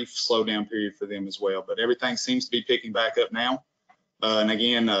a brief slowdown period for them as well. But everything seems to be picking back up now. And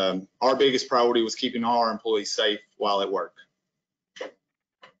again, our biggest priority was keeping all our employees safe while at work.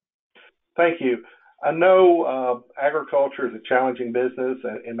 Thank you. I know agriculture is a challenging business,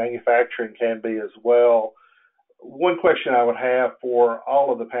 and manufacturing can be as well. One question I would have for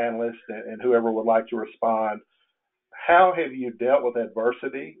all of the panelists and whoever would like to respond: how have you dealt with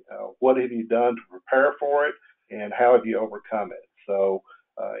adversity? What have you done to prepare for it? And how have you overcome it? So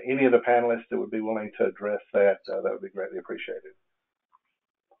any of the panelists that would be willing to address that, that would be greatly appreciated.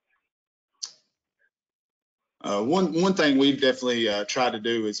 One thing we've definitely tried to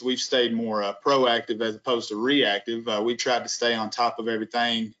do is we've stayed more proactive as opposed to reactive. We tried to stay on top of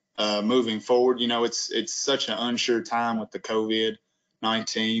everything moving forward. You know, it's such an unsure time with the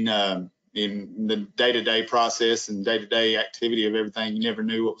COVID-19 in the day-to-day process and day-to-day activity of everything. You never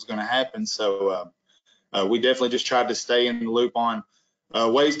knew what was going to happen. So we definitely just tried to stay in the loop on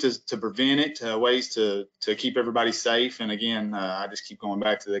ways to prevent it, ways to keep everybody safe. And again, I just keep going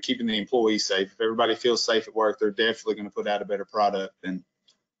back to keeping the employees safe. If everybody feels safe at work, they're definitely going to put out a better product than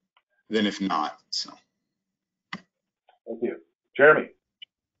if not. So. Thank you. Jeremy.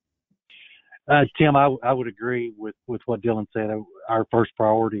 Tim, I would agree with what Dylan said. Our first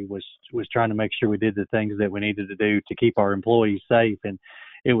priority was trying to make sure we did the things that we needed to do to keep our employees safe. And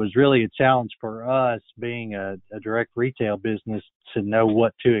it was really a challenge for us, being a direct retail business, to know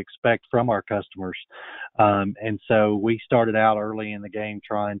what to expect from our customers. And so we started out early in the game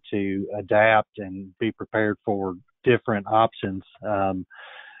trying to adapt and be prepared for different options.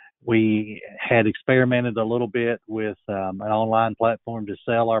 We had experimented a little bit with an online platform to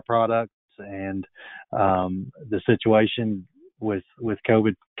sell our products, and the situation with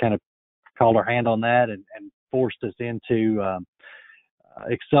COVID kind of called our hand on that and forced us into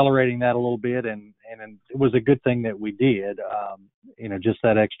accelerating that a little bit, and it was a good thing that we did. Just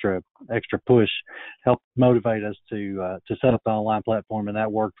that extra push helped motivate us to set up the online platform, and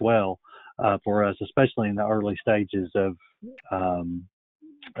that worked well for us, especially in the early stages of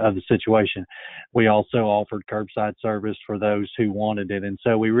the situation. We also offered curbside service for those who wanted it, and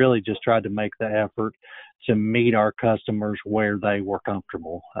so we really just tried to make the effort to meet our customers where they were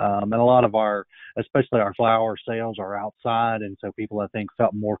comfortable. And a lot of especially our flower sales are outside, and so people, I think,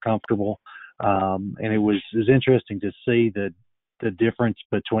 felt more comfortable. And it was interesting to see the difference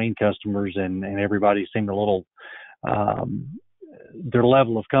between customers, and everybody seemed a little, their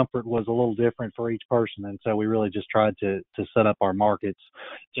level of comfort was a little different for each person. And so we really just tried to set up our markets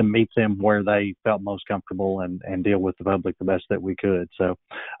to meet them where they felt most comfortable and deal with the public the best that we could. So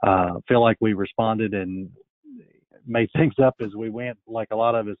feel like we responded and made things up as we went, like a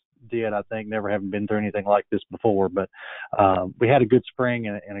lot of us did. I think never having been through anything like this before, but we had a good spring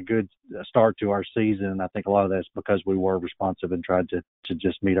and a good start to our season. And I think a lot of that's because we were responsive and tried to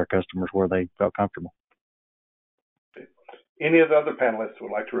just meet our customers where they felt comfortable. Any of the other panelists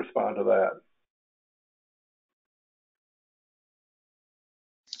would like to respond to that?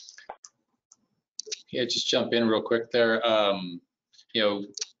 Yeah, just jump in real quick there. I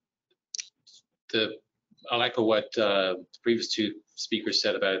like what the previous two speakers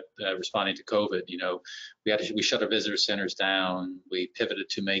said about responding to COVID. We shut our visitor centers down. We pivoted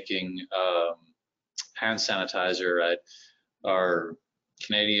to making hand sanitizer at our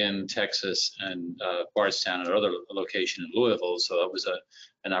Canadian, Texas, and Bardstown, and our other location in Louisville. So that was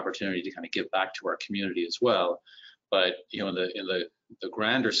an opportunity to kind of give back to our community as well. But in the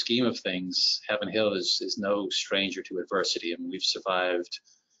grander scheme of things, Heaven Hill is no stranger to adversity. I mean, we've survived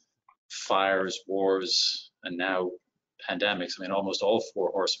fires, wars, and now pandemics. I mean, almost all four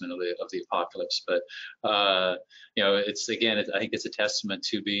horsemen of the apocalypse. But I think it's a testament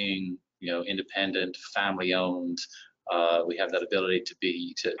to being independent, family owned. We have that ability to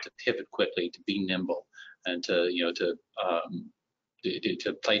pivot quickly, to be nimble, and to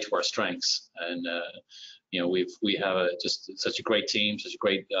play to our strengths. And we have just such a great team, such a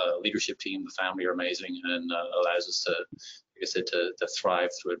great leadership team. The family are amazing, and allows us to, like I said, to thrive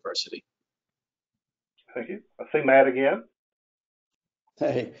through adversity. Thank you. I see Matt again.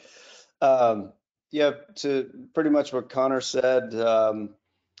 Hey, yeah, to pretty much what Connor said. I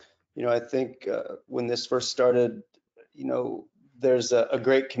think when this first started, there's a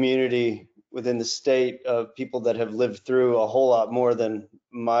great community within the state of people that have lived through a whole lot more than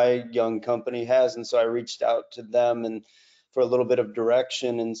my young company has. And so I reached out to them and for a little bit of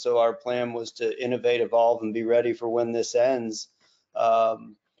direction. And so our plan was to innovate, evolve, and be ready for when this ends.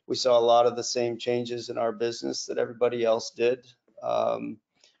 We saw a lot of the same changes in our business that everybody else did.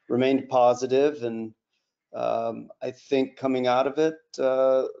 Remained positive, and I think coming out of it,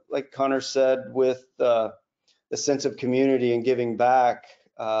 like Connor said, with the sense of community and giving back,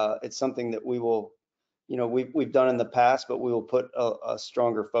 it's something that we will, we've done in the past, but we will put a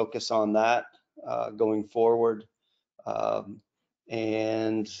stronger focus on that going forward.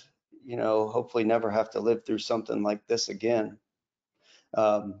 And, hopefully never have to live through something like this again.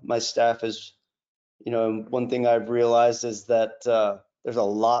 My staff is, one thing I've realized is that there's a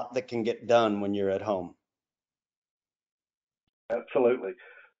lot that can get done when you're at home. Absolutely.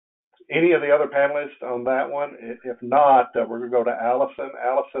 Any of the other panelists on that one? If not, we're going to go to Allison.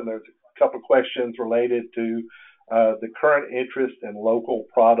 Allison, there's a couple of questions related to the current interest in local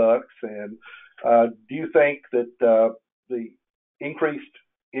products. And do you think that the increased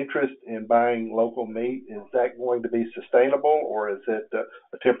interest in buying local meat, is that going to be sustainable, or is it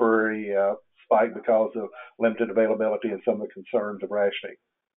a temporary spike because of limited availability and some of the concerns of rationing?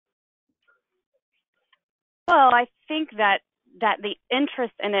 Well, I think that the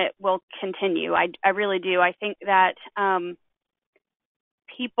interest in it will continue. I really do. I think that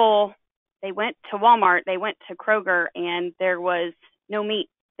people, they went to Walmart, they went to Kroger, and there was no meat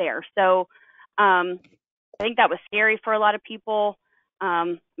there. So I think that was scary for a lot of people.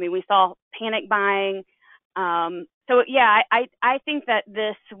 We saw panic buying. So yeah, I think that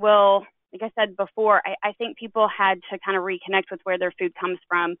this will, like I said before, I think people had to kind of reconnect with where their food comes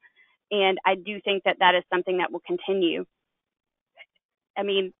from. And I do think that that is something that will continue.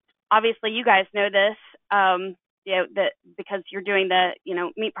 Obviously you guys know this, that because you're doing the,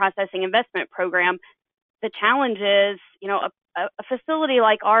 meat processing investment program. The challenge is, a facility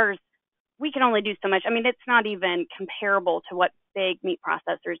like ours, we can only do so much. It's not even comparable to what big meat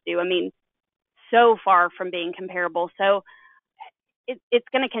processors do. So far from being comparable. So it's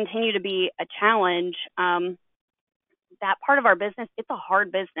going to continue to be a challenge. That part of our business, it's a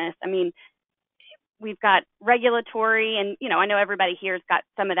hard business. We've got regulatory, and I know everybody here has got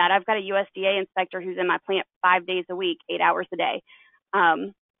some of that. I've got a USDA inspector who's in my plant 5 days a week, 8 hours a day.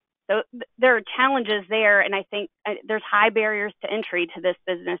 So there are challenges there, and I think there's high barriers to entry to this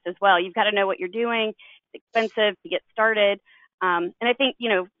business as well. You've got to know what you're doing. It's expensive to get started, and I think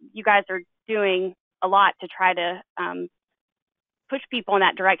you guys are doing a lot to try to push people in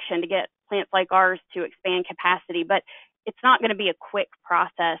that direction to get plants like ours to expand capacity. But it's not going to be a quick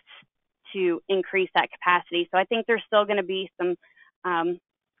process to increase that capacity. So I think there's still going to be some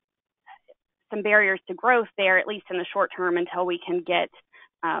barriers to growth there, at least in the short term, until we can get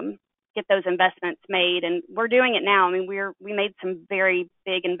those investments made. And we're doing it now. We made some very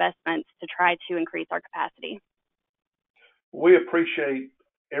big investments to try to increase our capacity. We appreciate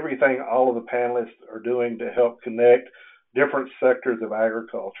everything all of the panelists are doing to help connect different sectors of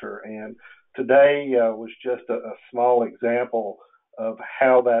agriculture. And today was just a small example of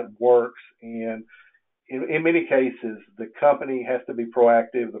how that works. And in many cases, the company has to be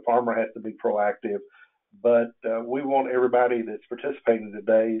proactive, the farmer has to be proactive, but we want everybody that's participating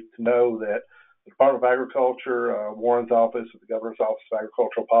today to know that the Department of Agriculture, Warren's office, the Governor's Office of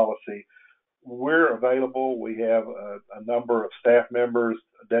Agricultural Policy, we're available. We have a number of staff members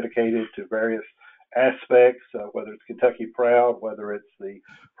dedicated to various aspects, whether it's Kentucky Proud, whether it's the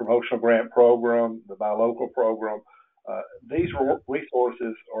promotional grant program, the buy local program. These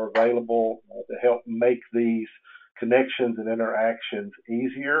resources are available to help make these connections and interactions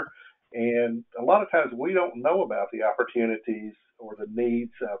easier. And a lot of times we don't know about the opportunities or the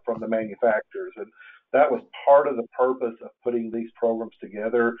needs from the manufacturers. And that was part of the purpose of putting these programs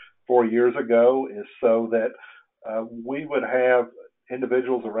together 4 years ago, is so that we would have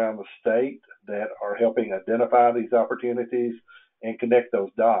individuals around the state that are helping identify these opportunities and connect those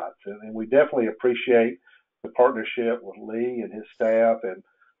dots. And we definitely appreciate the partnership with Lee and his staff, and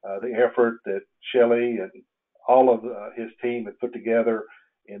the effort that Shelley and all of his team have put together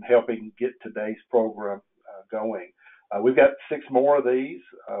in helping get today's program going. We've got 6 more of these.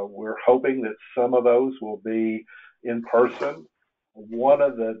 We're hoping that some of those will be in person. One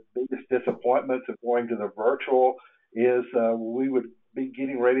of the biggest disappointments of going to the virtual is we would be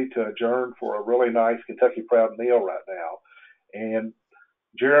getting ready to adjourn for a really nice Kentucky Proud meal right now. And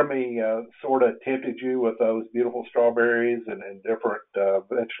Jeremy sort of tempted you with those beautiful strawberries and different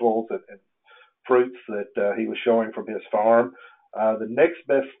vegetables and fruits that he was showing from his farm. The next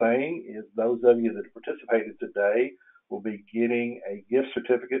best thing is those of you that participated today will be getting a gift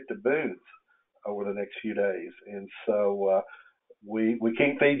certificate to Boone's over the next few days. And so we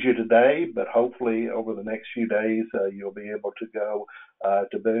can't feed you today, but hopefully over the next few days, you'll be able to go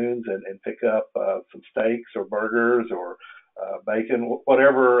to Boone's and pick up some steaks or burgers or bacon,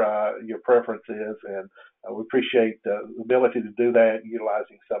 whatever your preference is. And we appreciate the ability to do that,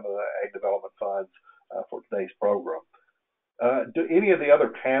 utilizing some of the Ag Development Funds for today's program. Do any of the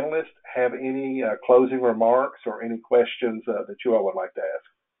other panelists have any closing remarks or any questions that you all would like to ask?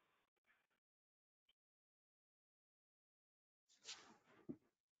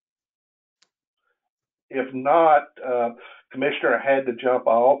 If not, Commissioner had to jump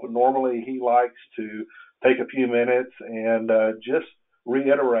off. Normally, he likes to take a few minutes and just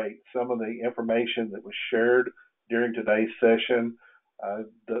reiterate some of the information that was shared during today's session.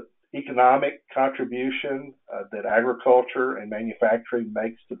 The economic contribution that agriculture and manufacturing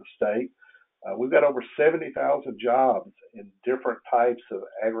makes to the state. We've got over 70,000 jobs in different types of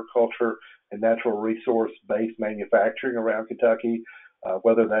agriculture and natural resource-based manufacturing around Kentucky,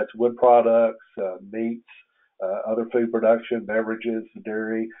 whether that's wood products, meats, other food production, beverages,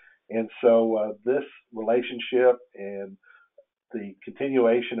 dairy. And so this relationship and the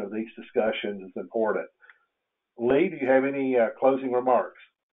continuation of these discussions is important. Lee, do you have any closing remarks?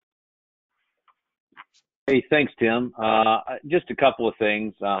 Hey, thanks, Tim. Just a couple of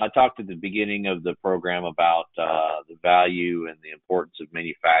things. I talked at the beginning of the program about the value and the importance of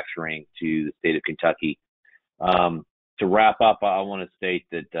manufacturing to the state of Kentucky. To wrap up, I want to state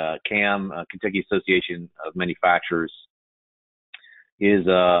that CAM, Kentucky Association of Manufacturers, is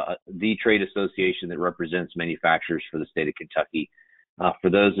the trade association that represents manufacturers for the state of Kentucky. For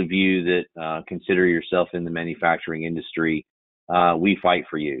those of you that consider yourself in the manufacturing industry, we fight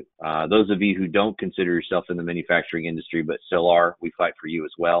for you. Those of you who don't consider yourself in the manufacturing industry but still are, we fight for you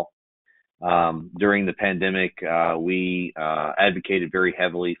as well. During the pandemic, we advocated very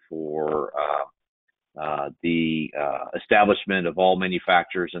heavily for the establishment of all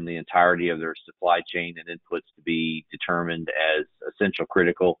manufacturers and the entirety of their supply chain and inputs to be determined as essential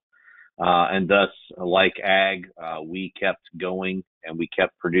critical. And thus, like ag, we kept going and we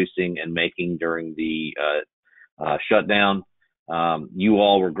kept producing and making during the shutdown. You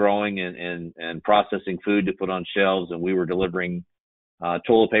all were growing and processing food to put on shelves, and we were delivering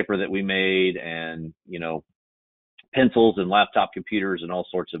toilet paper that we made and, pencils and laptop computers and all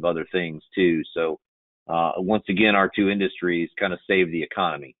sorts of other things too. So once again, our two industries kind of saved the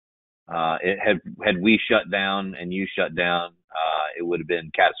economy. Had we shut down and you shut down, it would have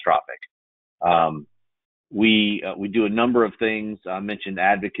been catastrophic. We do a number of things. I mentioned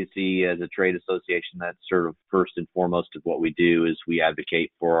advocacy as a trade association. That's sort of first and foremost of what we do is we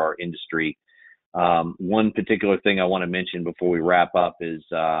advocate for our industry. One particular thing I want to mention before we wrap up is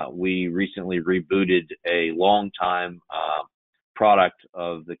we recently rebooted a long-time product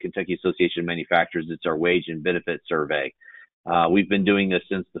of the Kentucky Association of Manufacturers. It's our wage and benefit survey. We've been doing this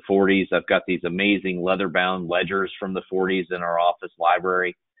since the 40s. I've got these amazing leather-bound ledgers from the 40s in our office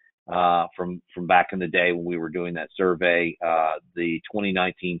library from back in the day when we were doing that survey. The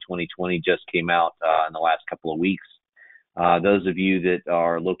 2019-2020 just came out in the last couple of weeks. Those of you that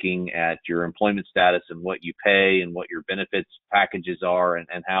are looking at your employment status and what you pay and what your benefits packages are and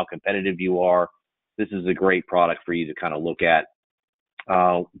how competitive you are, this is a great product for you to kind of look at.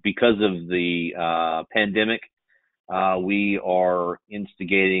 Because of the pandemic, we are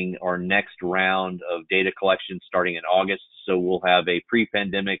instigating our next round of data collection starting in August. So we'll have a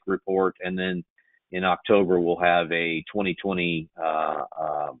pre-pandemic report, and then in October we'll have a 2020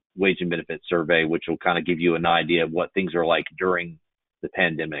 wage and benefit survey, which will kind of give you an idea of what things are like during the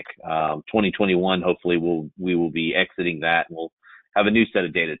pandemic. 2021, hopefully we will be exiting that, and we'll have a new set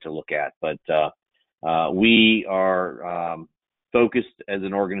of data to look at. But we are focused as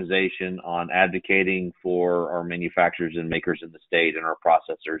an organization on advocating for our manufacturers and makers in the state and our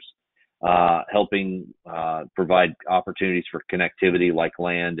processors, helping provide opportunities for connectivity like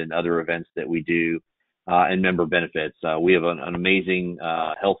land and other events that we do, and member benefits. We have an amazing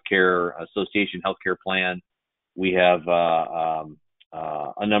healthcare association healthcare plan. We have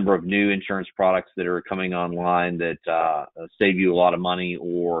a number of new insurance products that are coming online that save you a lot of money,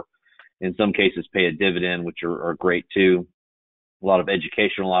 or in some cases pay a dividend, which are great too. A lot of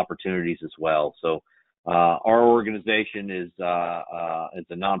educational opportunities as well. So our organization is a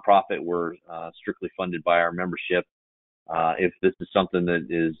nonprofit. We're strictly funded by our membership. If this is something that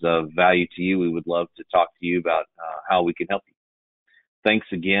is of value to you, we would love to talk to you about how we can help you. Thanks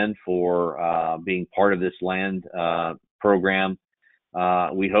again for being part of this land program.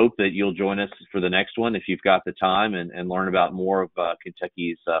 We hope that you'll join us for the next one if you've got the time and learn about more of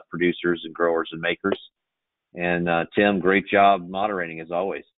Kentucky's producers and growers and makers. And Tim, great job moderating as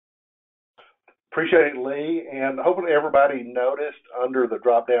always. Appreciate it, Lee. And hopefully everybody noticed under the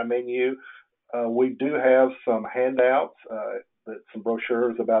drop-down menu, we do have some handouts, some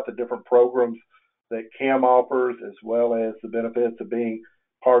brochures about the different programs that CAM offers, as well as the benefits of being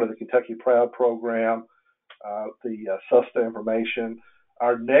part of the Kentucky Proud program, the SUSTA information.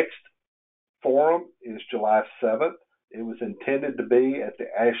 Our next forum is July 7th. It was intended to be at the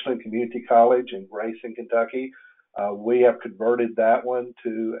Ashland Community College in Grayson, Kentucky. We have converted that one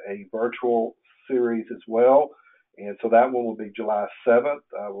to a virtual series as well. And so that one will be July 7th.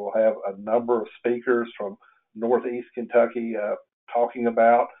 We'll have a number of speakers from Northeast Kentucky talking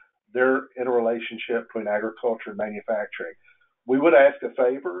about their interrelationship between agriculture and manufacturing. We would ask a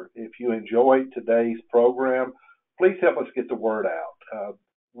favor, if you enjoyed today's program, please help us get the word out.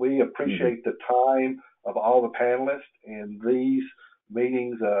 We appreciate the time of all the panelists, and these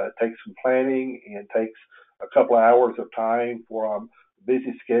meetings take some planning and takes a couple of hours of time from a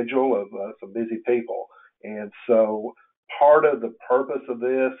busy schedule of some busy people. And so part of the purpose of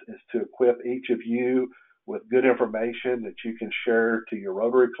this is to equip each of you with good information that you can share to your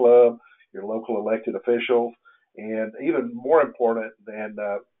Rotary Club, your local elected officials, and even more important than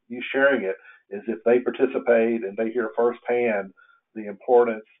you sharing it is if they participate and they hear firsthand the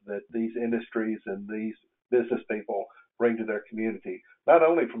importance that these industries and these business people bring to their community, not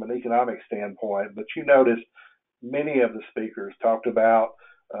only from an economic standpoint, but you noticed many of the speakers talked about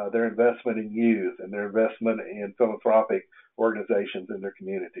their investment in youth and their investment in philanthropic organizations in their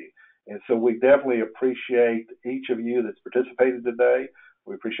community. And so we definitely appreciate each of you that's participated today.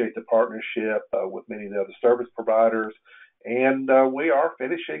 We appreciate the partnership with many of the other service providers. And we are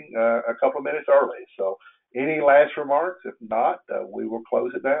finishing a couple of minutes early. So any last remarks? If not, we will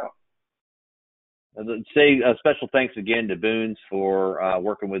close it down. Say a special thanks again to Boone's for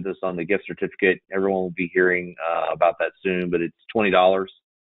working with us on the gift certificate. Everyone will be hearing about that soon, but it's $20.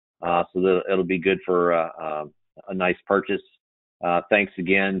 So it'll be good for a nice purchase. Thanks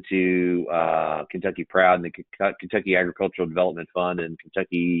again to Kentucky Proud and the Kentucky Agricultural Development Fund and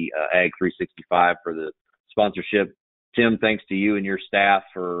Kentucky Ag 365 for the sponsorship. Tim, thanks to you and your staff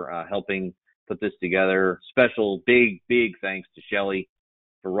for helping put this together. Special big thanks to Shelly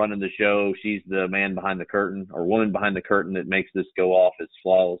for running the show. She's the man behind the curtain, or woman behind the curtain, that makes this go off as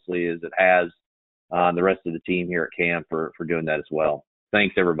flawlessly as it has. The rest of the team here at CAM for doing that as well.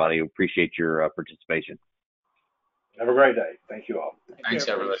 Thanks, everybody. Appreciate your participation. Have a great day. Thank you all. Thanks,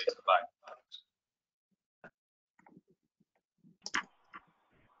 everybody. Bye.